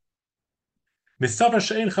that. Why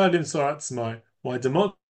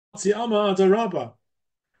demotzi ama adarabba?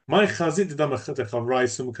 My chazit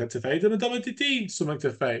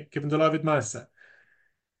given the David Masa.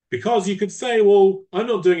 Because you could say, well, I'm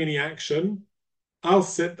not doing any action. I'll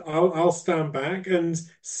stand back, and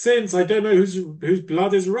since I don't know whose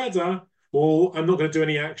blood is redder, well, I'm not going to do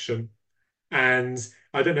any action. And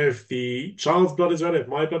I don't know if the child's blood is redder, if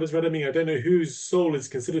my blood is redder, meaning I don't know whose soul is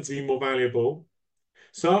considered to be more valuable.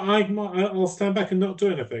 So I'll stand back and not do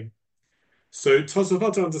anything. So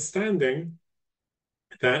Tosafot are understanding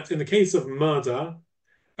that in the case of murder,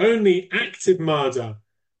 only active murder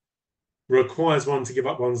requires one to give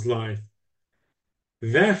up one's life.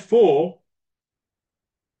 Therefore,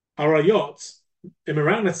 arayot,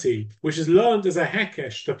 immorality, which is learned as a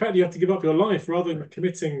hekesh, the fact that you have to give up your life rather than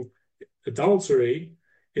committing adultery,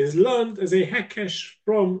 is learned as a hekesh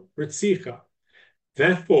from ritzicha.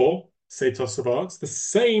 Therefore, say Tosafot, the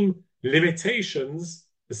same limitations,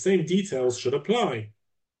 the same details should apply.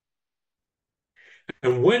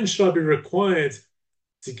 And when should I be required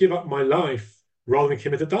to give up my life rather than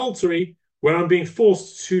commit adultery? When I'm being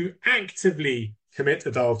forced to actively commit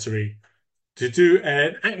adultery, to do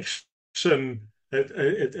an action,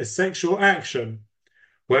 a sexual action.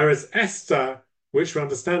 Whereas Esther, which we're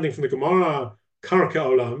understanding from the Gemara, Karka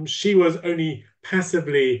Olam, she was only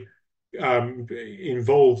passively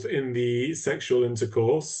involved in the sexual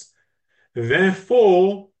intercourse.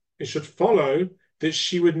 Therefore, it should follow that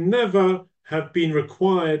she would never have been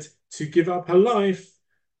required to give up her life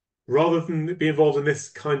rather than be involved in this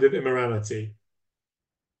kind of immorality.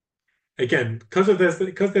 Again, because there's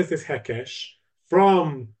this hekesh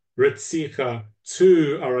from Ritzicha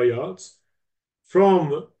to Arayot,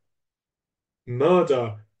 from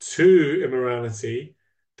murder to immorality.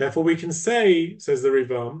 Therefore, we can say, says the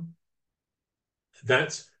Rivam,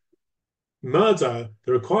 that murder,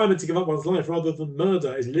 the requirement to give up one's life rather than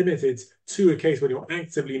murder, is limited to a case when you're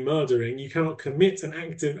actively murdering. You cannot commit an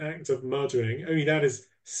active act of murdering. Only that is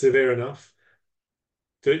severe enough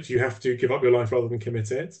that you have to give up your life rather than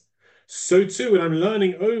commit it. So too, when I'm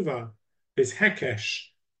learning over this hekesh,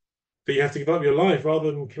 that you have to give up your life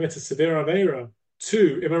rather than commit a severe avera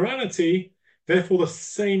to immorality, therefore the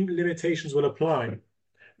same limitations will apply.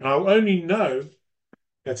 And I'll only know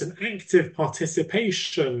that an active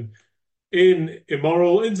participation in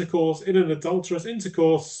immoral intercourse, in an adulterous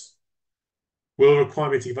intercourse, will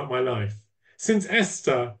require me to give up my life. Since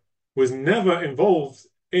Esther was never involved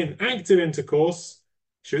in active intercourse,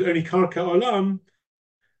 she was only karka olam,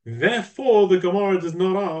 therefore the Gemara does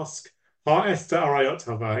not ask, Ha Esther arayot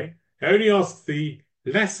havai? It only asks the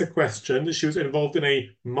lesser question that she was involved in a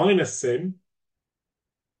minor sin,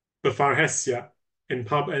 b'farhesia, and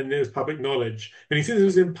it was public knowledge. And since it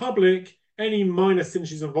was in public, any minor sin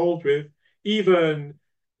she's involved with, even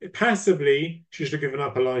passively, she should have given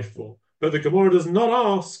up her life for. But the Gemara does not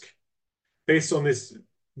ask, based on this,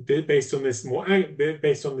 based on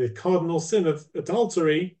the cardinal sin of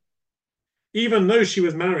adultery, even though she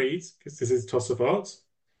was married, because this is Tosafot,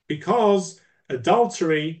 because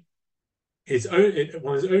adultery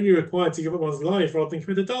one is only required to give up one's life rather than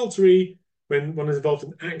commit adultery when one is involved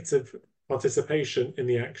in active participation in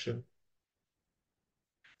the action.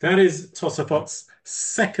 That is Tosafot's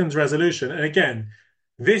second resolution. And again,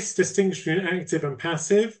 this distinction between active and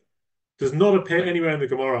passive does not appear anywhere in the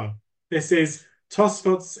Gemara. This is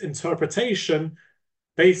Tosafot's interpretation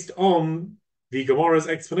based on the Gemara's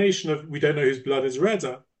explanation of we don't know whose blood is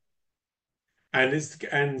redder. And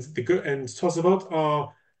Tosafot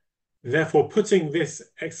are therefore putting this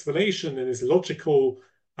explanation and this logical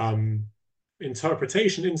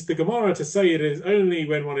interpretation into the Gemara to say it is only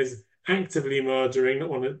when one is actively murdering,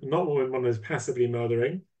 not when one is passively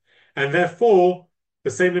murdering. And therefore, the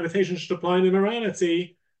same limitation should apply in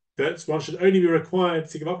immorality, that one should only be required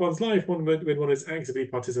to give up one's life when one is actively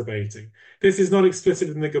participating. This is not explicit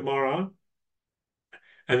in the Gemara,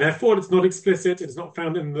 and therefore it's not explicit, it's not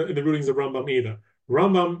found in the rulings of Rambam either.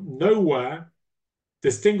 Rambam nowhere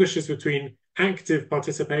distinguishes between active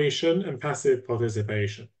participation and passive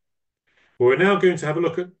participation. Well, we're now going to have a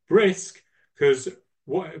look at Brisk, because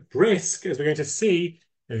what Brisk, as we're going to see,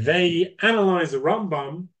 they analyze the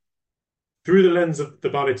Rambam through the lens of the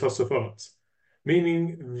Bali Tosafot,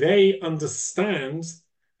 meaning they understand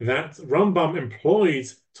that Rambam employed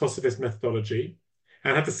Tosafist methodology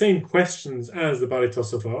and had the same questions as the Bali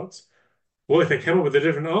Tosafot. Well, if they came up with a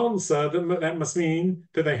different answer, then that must mean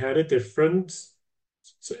that they had a different.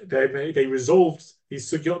 So they resolved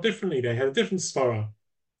these sugyot differently. They had a different svara.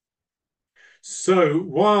 So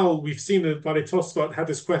while we've seen that Bali Tosfot had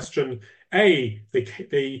this question, they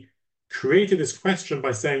created this question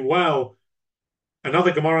by saying, well,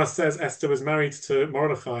 another Gemara says Esther was married to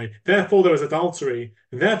Mordechai, therefore there was adultery,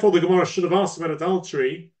 and therefore the Gemara should have asked about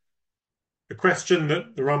adultery, a question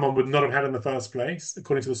that the Rambam would not have had in the first place,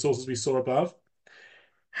 according to the sources we saw above.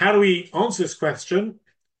 How do we answer this question?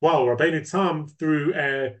 Well, Rabbeinu Tam, through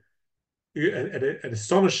an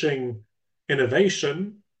astonishing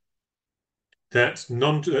innovation, that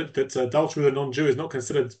adultery with a non-Jew is not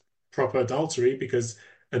considered proper adultery because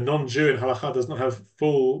a non-Jew in halacha does not have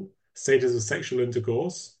full status of sexual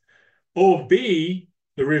intercourse. Or B,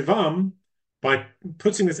 the Rivam, by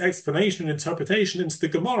putting this explanation and interpretation into the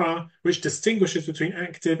Gemara, which distinguishes between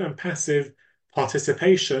active and passive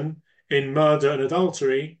participation in murder and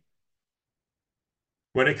adultery,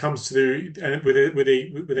 when it comes to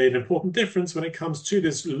with an important difference when it comes to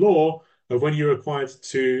this law of when you're required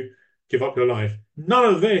to give up your life. None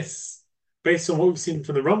of this, based on what we've seen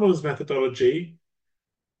from the Rambam's methodology,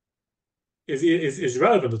 is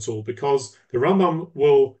relevant at all because the Rambam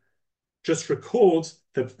will just record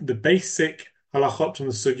the basic halachot from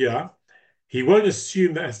the sugya. He won't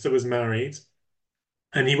assume that Esther was married,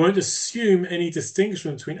 and he won't assume any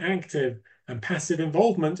distinction between active and passive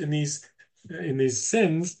involvement in these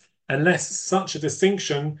sins, unless such a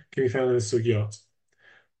distinction can be found in the sugyot.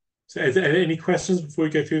 So, are there any questions before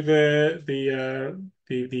we go through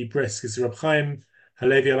the brisk? Is Reb Chaim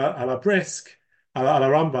Halevi ala brisk ala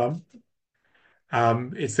Rambam?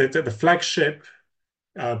 It's the flagship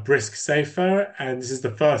brisk sefer, and this is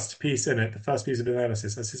the first piece in it, the first piece of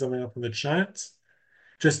analysis. I see something up in the chat.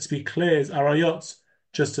 Just to be clear, is arayot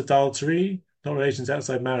just adultery, not relations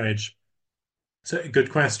outside marriage? So, good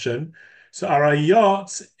question. So,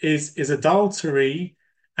 arayot is adultery,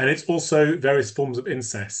 and it's also various forms of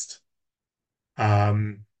incest.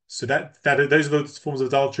 So that those are the forms of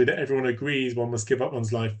adultery that everyone agrees one must give up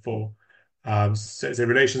one's life for. So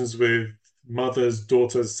relations with mothers,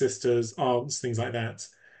 daughters, sisters, aunts, things like that,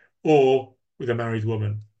 or with a married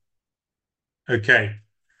woman. Okay,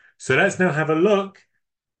 so let's now have a look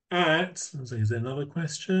at. So is there another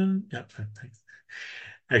question? Yep, thanks.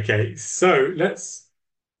 Okay, so let's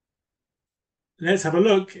have a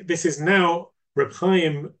look. This is now Reb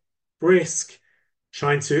Chaim Brisk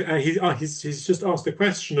trying to, and he's just asked the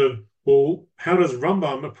question of, well, how does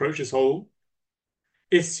Rambam approach this whole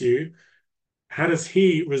issue? How does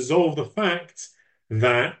he resolve the fact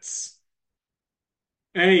that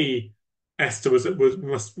A, Esther was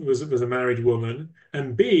a married woman,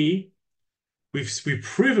 and B, we've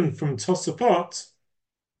proven from Tosafot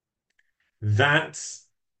that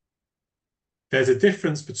there's a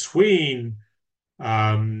difference between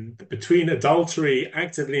adultery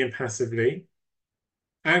actively and passively,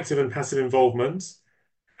 active and passive involvement,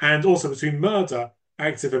 and also between murder,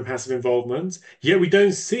 active and passive involvement. Yet we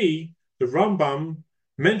don't see the Rambam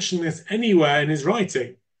mention this anywhere in his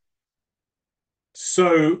writing.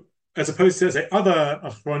 So, as opposed to, say, other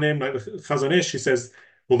Achronim like the Chazon Ish, who says,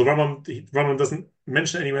 well, the Rambam doesn't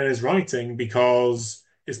mention it anywhere in his writing because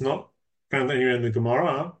it's not found anywhere in the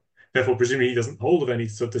Gemara. Therefore, presumably he doesn't hold of any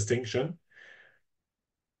sort of distinction.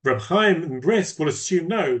 Reb Chaim and Brisk will assume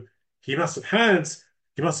no, he must have had,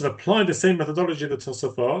 he must have applied the same methodology of the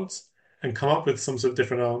Tosafot and come up with some sort of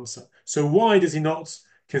different answer. So why does he not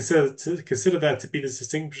consider there to be this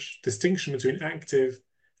distinction between active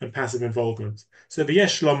and passive involvement? So the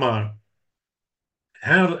Yesh Lomar,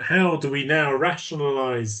 how do we now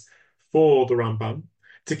rationalize for the Rambam?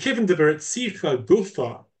 To kiven de beretzicha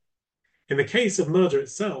gufa, in the case of murder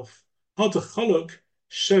itself, had choluk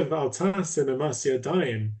shev al tasin amasya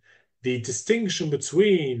daim, the distinction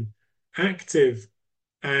between active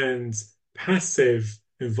and passive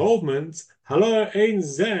involvement, halo ein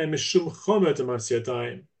zeh mishum chomer amasya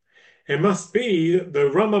daim. It must be that the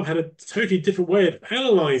Rambam had a totally different way of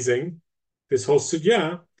analyzing this whole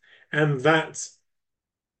sugya, and that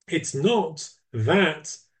it's not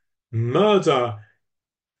that murder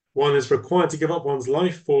one is required to give up one's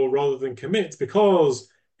life for rather than commit because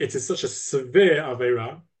it is such a severe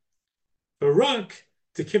avera. Barak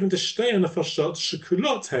to kiven to shtei nefashot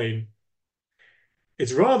shekulot hein.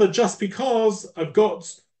 It's rather just because I've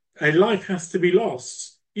got a life has to be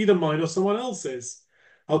lost, either mine or someone else's.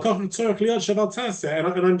 I just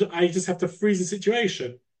have to freeze the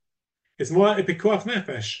situation. It's more like a pikuach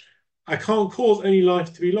nefesh. I can't cause any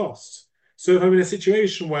life to be lost. So if I'm in a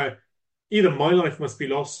situation where either my life must be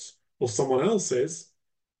lost or someone else's,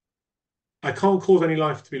 I can't cause any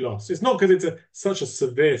life to be lost. It's not because it's such a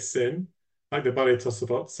severe sin, like the Bali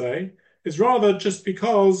Tosafot say. It's rather just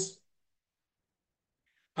because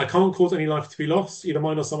I can't cause any life to be lost, either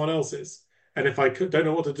mine or someone else's. And if I don't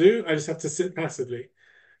know what to do, I just have to sit passively.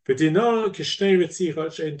 It's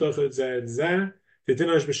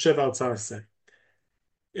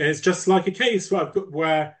just like a case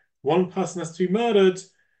where one person has to be murdered,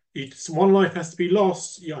 one life has to be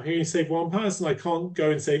lost. You here you save one person. I can't go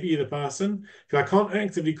and save either person because I can't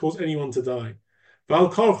actively cause anyone to die.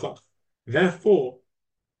 Therefore,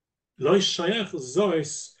 lo shayach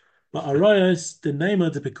zois ba'arayos the name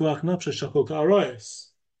of the pekuach nafshe shakol ka'arayos.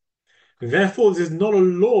 Therefore, this is not a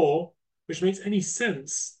law which makes any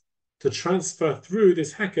sense to transfer through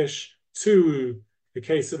this hakesh to the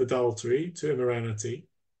case of adultery, to immorality.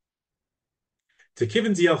 To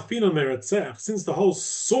kiven dialfino meratzech, since the whole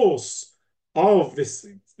source of this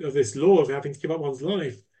law of having to give up one's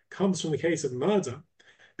life comes from the case of murder.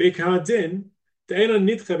 The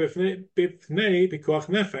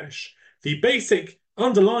basic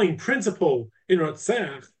underlying principle in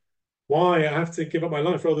Ratzech, why I have to give up my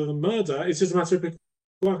life rather than murder, is just a matter of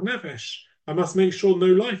pikuach nefesh. I must make sure no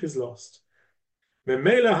life is lost.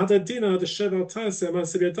 Memela hadadina the shevel tasem and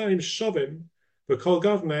sibiyadayim shovim v'kol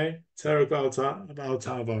gavne tereg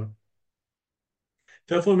ba'al.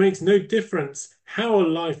 Therefore, it makes no difference how a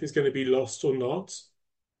life is going to be lost or not.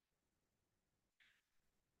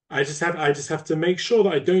 I just have to make sure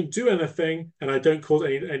that I don't do anything and I don't cause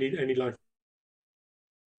any life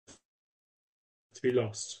to be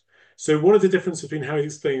lost. So, what is the difference between how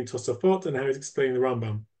he's explaining Tosafot and how he's explaining the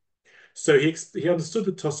Rambam? So he understood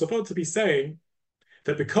the Tosafot to be saying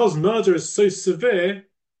that because murder is so severe,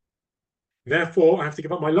 therefore I have to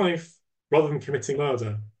give up my life rather than committing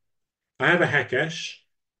murder. I have a hekesh,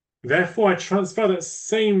 therefore I transfer that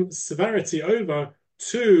same severity over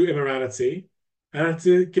to immorality and I have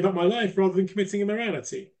to give up my life rather than committing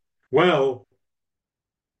immorality. Well,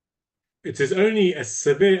 it is only a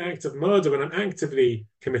severe act of murder when I'm actively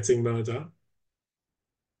committing murder.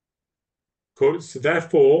 So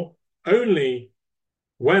therefore, only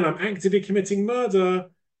when I'm actively committing murder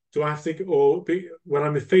do I have to, when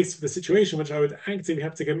I'm faced with a situation which I would actively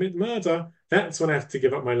have to commit murder, that's when I have to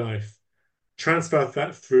give up my life. Transfer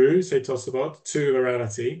that through, say Tosafot, to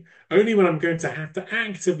immorality. Only when I'm going to have to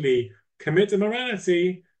actively commit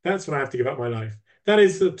immorality, that's when I have to give up my life. That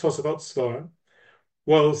is the Tosafot Svara.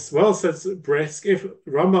 Well, says Brisk, if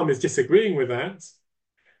Rambam is disagreeing with that,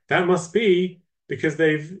 that must be because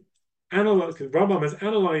Rambam has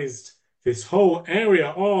analyzed this whole area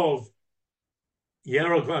of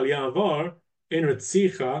Yarog Val Yavar in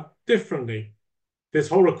Ritzicha differently. This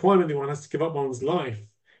whole requirement that one has to give up one's life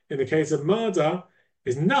in the case of murder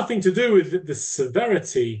is nothing to do with the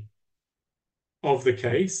severity of the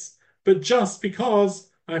case, but just because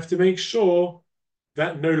I have to make sure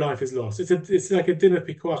that no life is lost. It's like a din of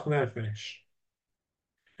pikuach nefesh.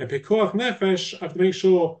 And pikuach nefesh, I have to make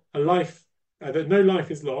sure that no life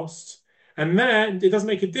is lost. And then it doesn't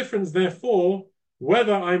make a difference, therefore,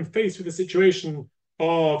 whether I'm faced with a situation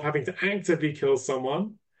of having to actively kill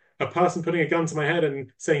someone, a person putting a gun to my head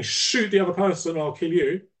and saying, shoot the other person or I'll kill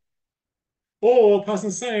you, or a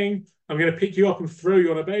person saying, I'm going to pick you up and throw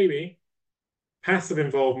you on a baby, passive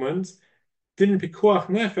involvement. Din pikuach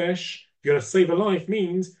nefesh, you got to save a life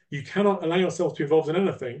means you cannot allow yourself to be involved in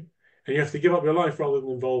anything, and you have to give up your life rather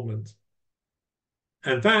than involvement.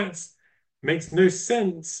 And that makes no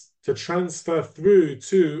sense to transfer through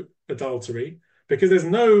to adultery because there's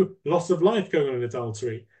no loss of life going on in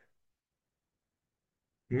adultery.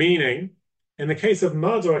 Meaning, in the case of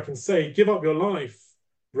murder, I can say, give up your life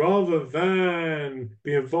rather than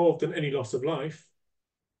be involved in any loss of life.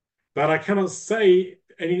 But I cannot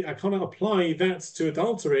I cannot apply that to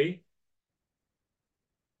adultery.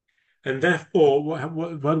 And therefore,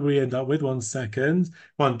 what do we end up with? 1 second.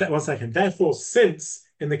 One second. Therefore, since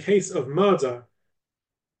in the case of murder,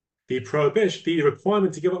 the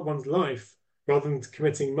requirement to give up one's life rather than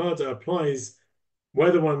committing murder applies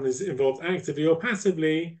whether one is involved actively or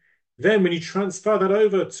passively, then when you transfer that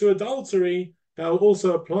over to adultery, that will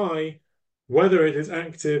also apply whether it is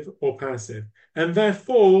active or passive. And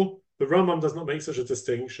therefore, the Rambam does not make such a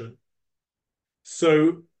distinction.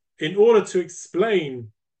 So, in order to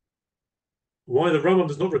explain why the Rambam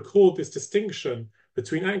does not record this distinction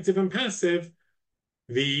between active and passive,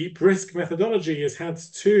 the Brisk methodology has had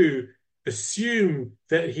to assume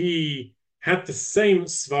that he had the same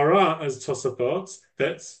svara as Tosafot,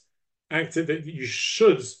 that you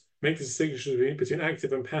should make the distinction between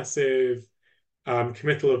active and passive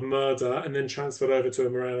committal of murder and then transferred over to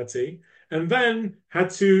immorality, and then had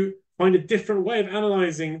to find a different way of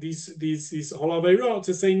analyzing these whole averot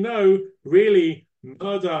to say, no, really,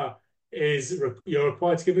 murder you're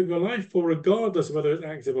required to give up your life for regardless of whether it's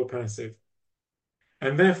active or passive.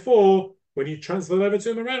 And therefore, when you transfer over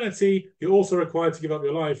to immorality, you're also required to give up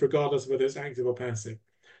your life regardless of whether it's active or passive.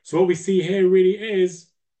 So what we see here really is,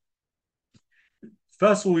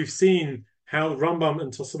 first of all, we've seen how Rambam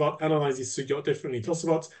and Tosafot analyze these sugyot differently.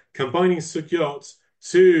 Tosafot combining sugyot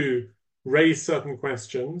to raise certain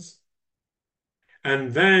questions,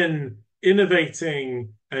 and then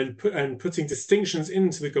innovating and putting distinctions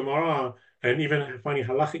into the Gemara, and even finding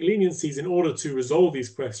halachic leniencies in order to resolve these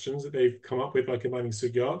questions that they've come up with by combining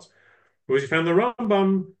sugyot. Whereas we found the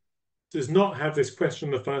Rambam does not have this question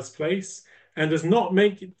in the first place and does not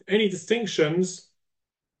make any distinctions,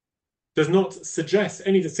 does not suggest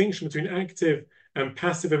any distinction between active and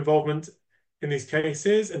passive involvement in these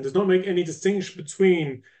cases, and does not make any distinction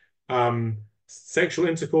between sexual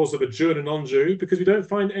intercourse of a Jew and a non-Jew, because we don't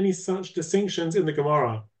find any such distinctions in the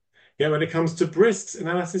Gemara. Yet when it comes to Brisk's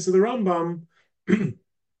analysis of the Rambam,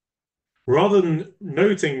 rather than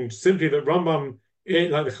noting simply that Rambam,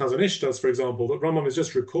 like the Chazon Ish does, for example, that Rambam is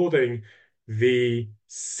just recording the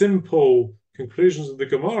simple conclusions of the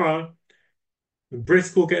Gemara,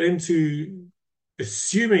 Brisk will get into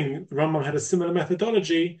assuming Rambam had a similar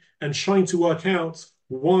methodology and trying to work out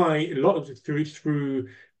why a lot of through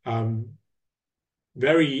um,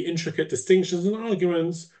 very intricate distinctions and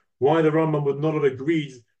arguments why the Rambam would not have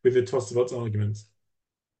agreed with the Tosafot's arguments.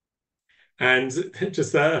 And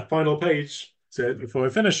just a final page, so before we're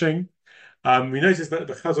finishing, we noticed that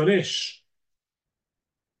the Chazon Ish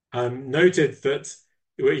noted that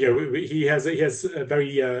he has a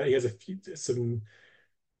very he has a few, some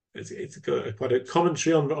it's got quite a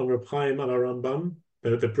commentary on Reb Chaim and Rambam,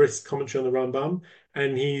 the brisk commentary on the Rambam,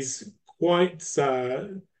 and he's quite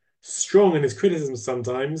strong in his criticism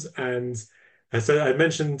sometimes. And so I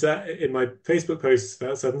mentioned in my Facebook post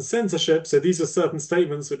about certain censorship. So these are certain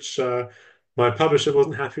statements which my publisher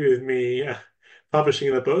wasn't happy with me publishing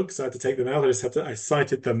in the book, so I had to take them out. I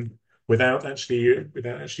cited them without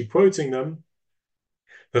actually quoting them.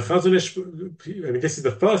 The Chazon Ish, I mean, this is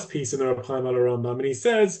the first piece in the Reb Chaim al Rambam, and he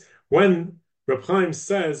says when Reb Chaim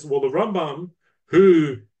says, well, the Rambam,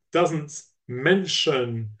 who doesn't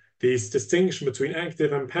mention this distinction between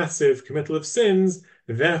active and passive committal of sins,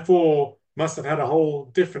 therefore must have had a whole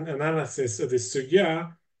different analysis of this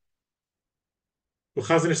sugya. Well,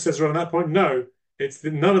 Chazon Ish says around that point, no,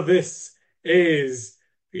 none of this is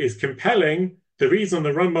compelling. The reason the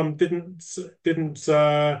Rambam didn't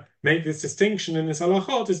make this distinction in this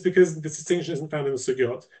halachot is because this distinction isn't found in the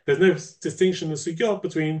sugyot. There's no distinction in the sugyot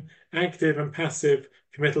between active and passive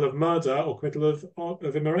committal of murder or committal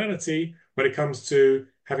of immorality when it comes to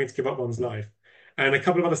having to give up one's life. And a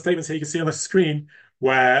couple of other statements here you can see on the screen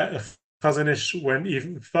where Chazon Ish went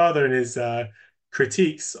even further in his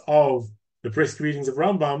critiques of the brisk readings of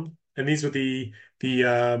Rambam, and these were the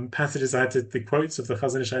passages the quotes of the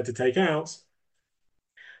Chazon Ish I had to take out.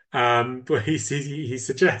 But he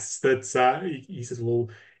suggests that he says, well,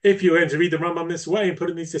 if you're going to read the Rambam this way and put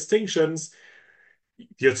in these distinctions,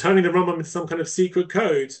 you're turning the Rambam into some kind of secret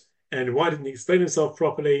code. And why didn't he explain himself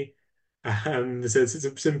properly? So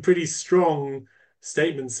it's some pretty strong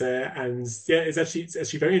statements there, and yeah, it's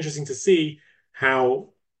actually very interesting to see how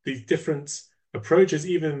these different approaches,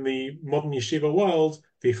 even in the modern yeshiva world,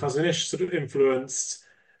 the Chazon Ish sort of influenced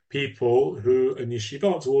people who in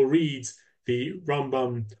yeshivot will read the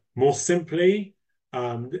Rambam more simply.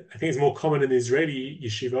 I think it's more common in the Israeli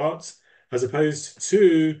yeshivot as opposed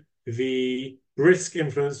to the brisk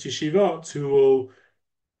influenced yeshivot who will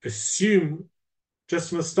assume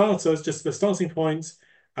just the starting point,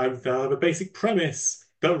 and the basic premise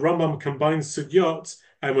that Rambam combines sugyot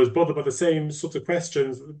and was bothered by the same sort of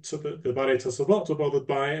questions that the Baalei Tosafot were bothered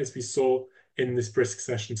by, as we saw in this brisk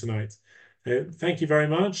session tonight. Thank you very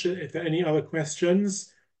much. If there are any other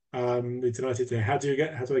questions, we're delighted to. How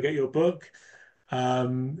do I get your book?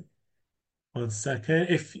 Um, One second.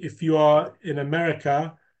 If you are in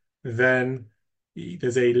America, then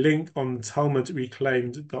there's a link on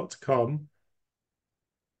talmudreclaimed.com.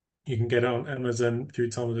 You can get it on Amazon through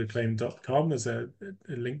talmudreclaimed.com. There's a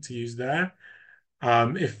link to use there.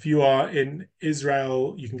 If you are in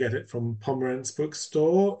Israel, you can get it from Pomerantz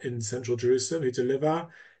Bookstore in central Jerusalem, who deliver.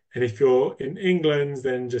 And if you're in England,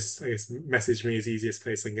 then just, I guess, message me is the easiest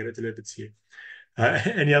place I can get it delivered to you.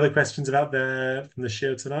 Any other questions about from the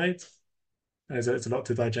shir tonight? It's a lot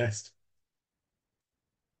to digest.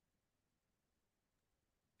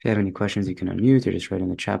 If you have any questions, you can unmute or just write in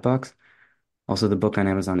the chat box. Also, the book on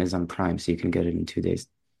Amazon is on Prime, so you can get it in 2 days.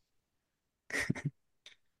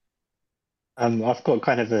 I've got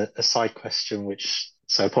kind of a side question,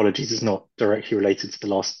 so apologies, is not directly related to the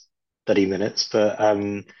last 30 minutes, but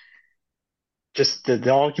just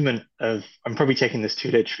the argument of, I'm probably taking this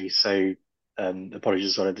too literally, so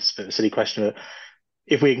apologies as well, this is a bit of a silly question, but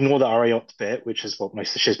if we ignore the Arayot bit, which is what most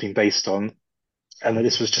of the show's been based on, and that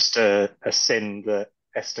this was just a sin that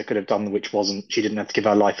Esther could have done, which she didn't have to give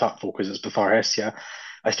her life up for because it was B'far Hesya,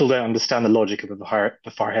 I still don't understand the logic of B'far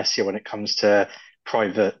Hesya when it comes to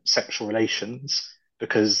private sexual relations,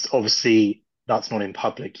 because obviously that's not in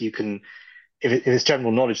public. You can, if it's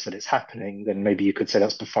general knowledge that it's happening, then maybe you could say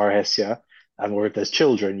that's B'far Hesya, or if there's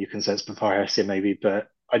children, you can say it's B'far Hesya maybe. But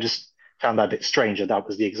I just found that a bit strange that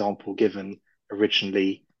was the example given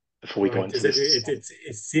originally before we got Right. into this.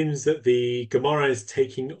 It seems that the Gemara is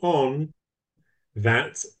taking on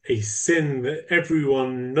that a sin that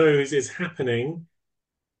everyone knows is happening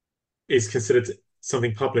is considered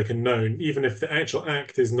something public and known, even if the actual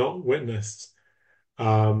act is not witnessed.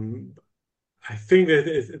 Um, I think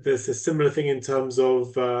that there's a similar thing in terms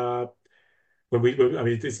of I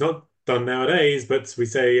mean, it's not done nowadays, but we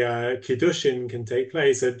say kiddushin can take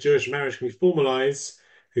place. A Jewish marriage can be formalized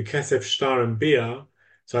through kesef, shtar, and bia,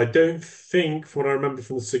 So I don't think, from what I remember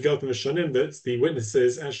from the Sugot and the Shonim, that the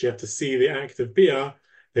witnesses actually have to see the act of bia.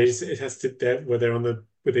 It has to where they're on the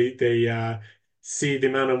where they see the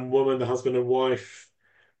man and woman, the husband and wife,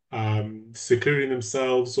 secluding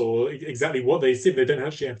themselves, or exactly what they see. They don't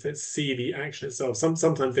actually have to see the action itself.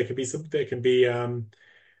 Sometimes there can be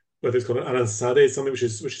whether it's called an ansade, something which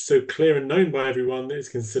is so clear and known by everyone that it's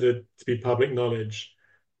considered to be public knowledge.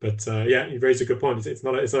 But yeah, you raise a good point. It's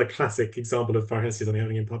not a classic example of Pharisees only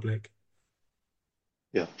having in public.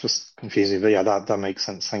 Yeah, just confusing, but yeah, that makes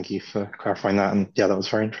sense. Thank you for clarifying that, and yeah, that was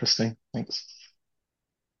very interesting. Thanks.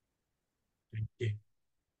 Yeah.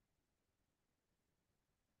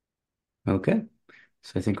 Okay,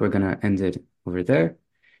 so I think we're gonna end it over there.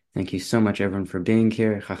 Thank you so much, everyone, for being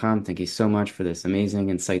here. Chacham, thank you so much for this amazing,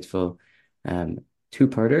 insightful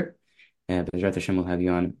two-parter. B'ezrat Hashem will have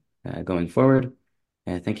you on going forward.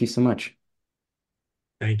 Thank you so much.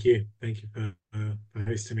 Thank you. Thank you for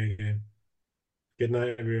hosting me again. Good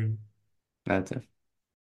night, everyone. That's it.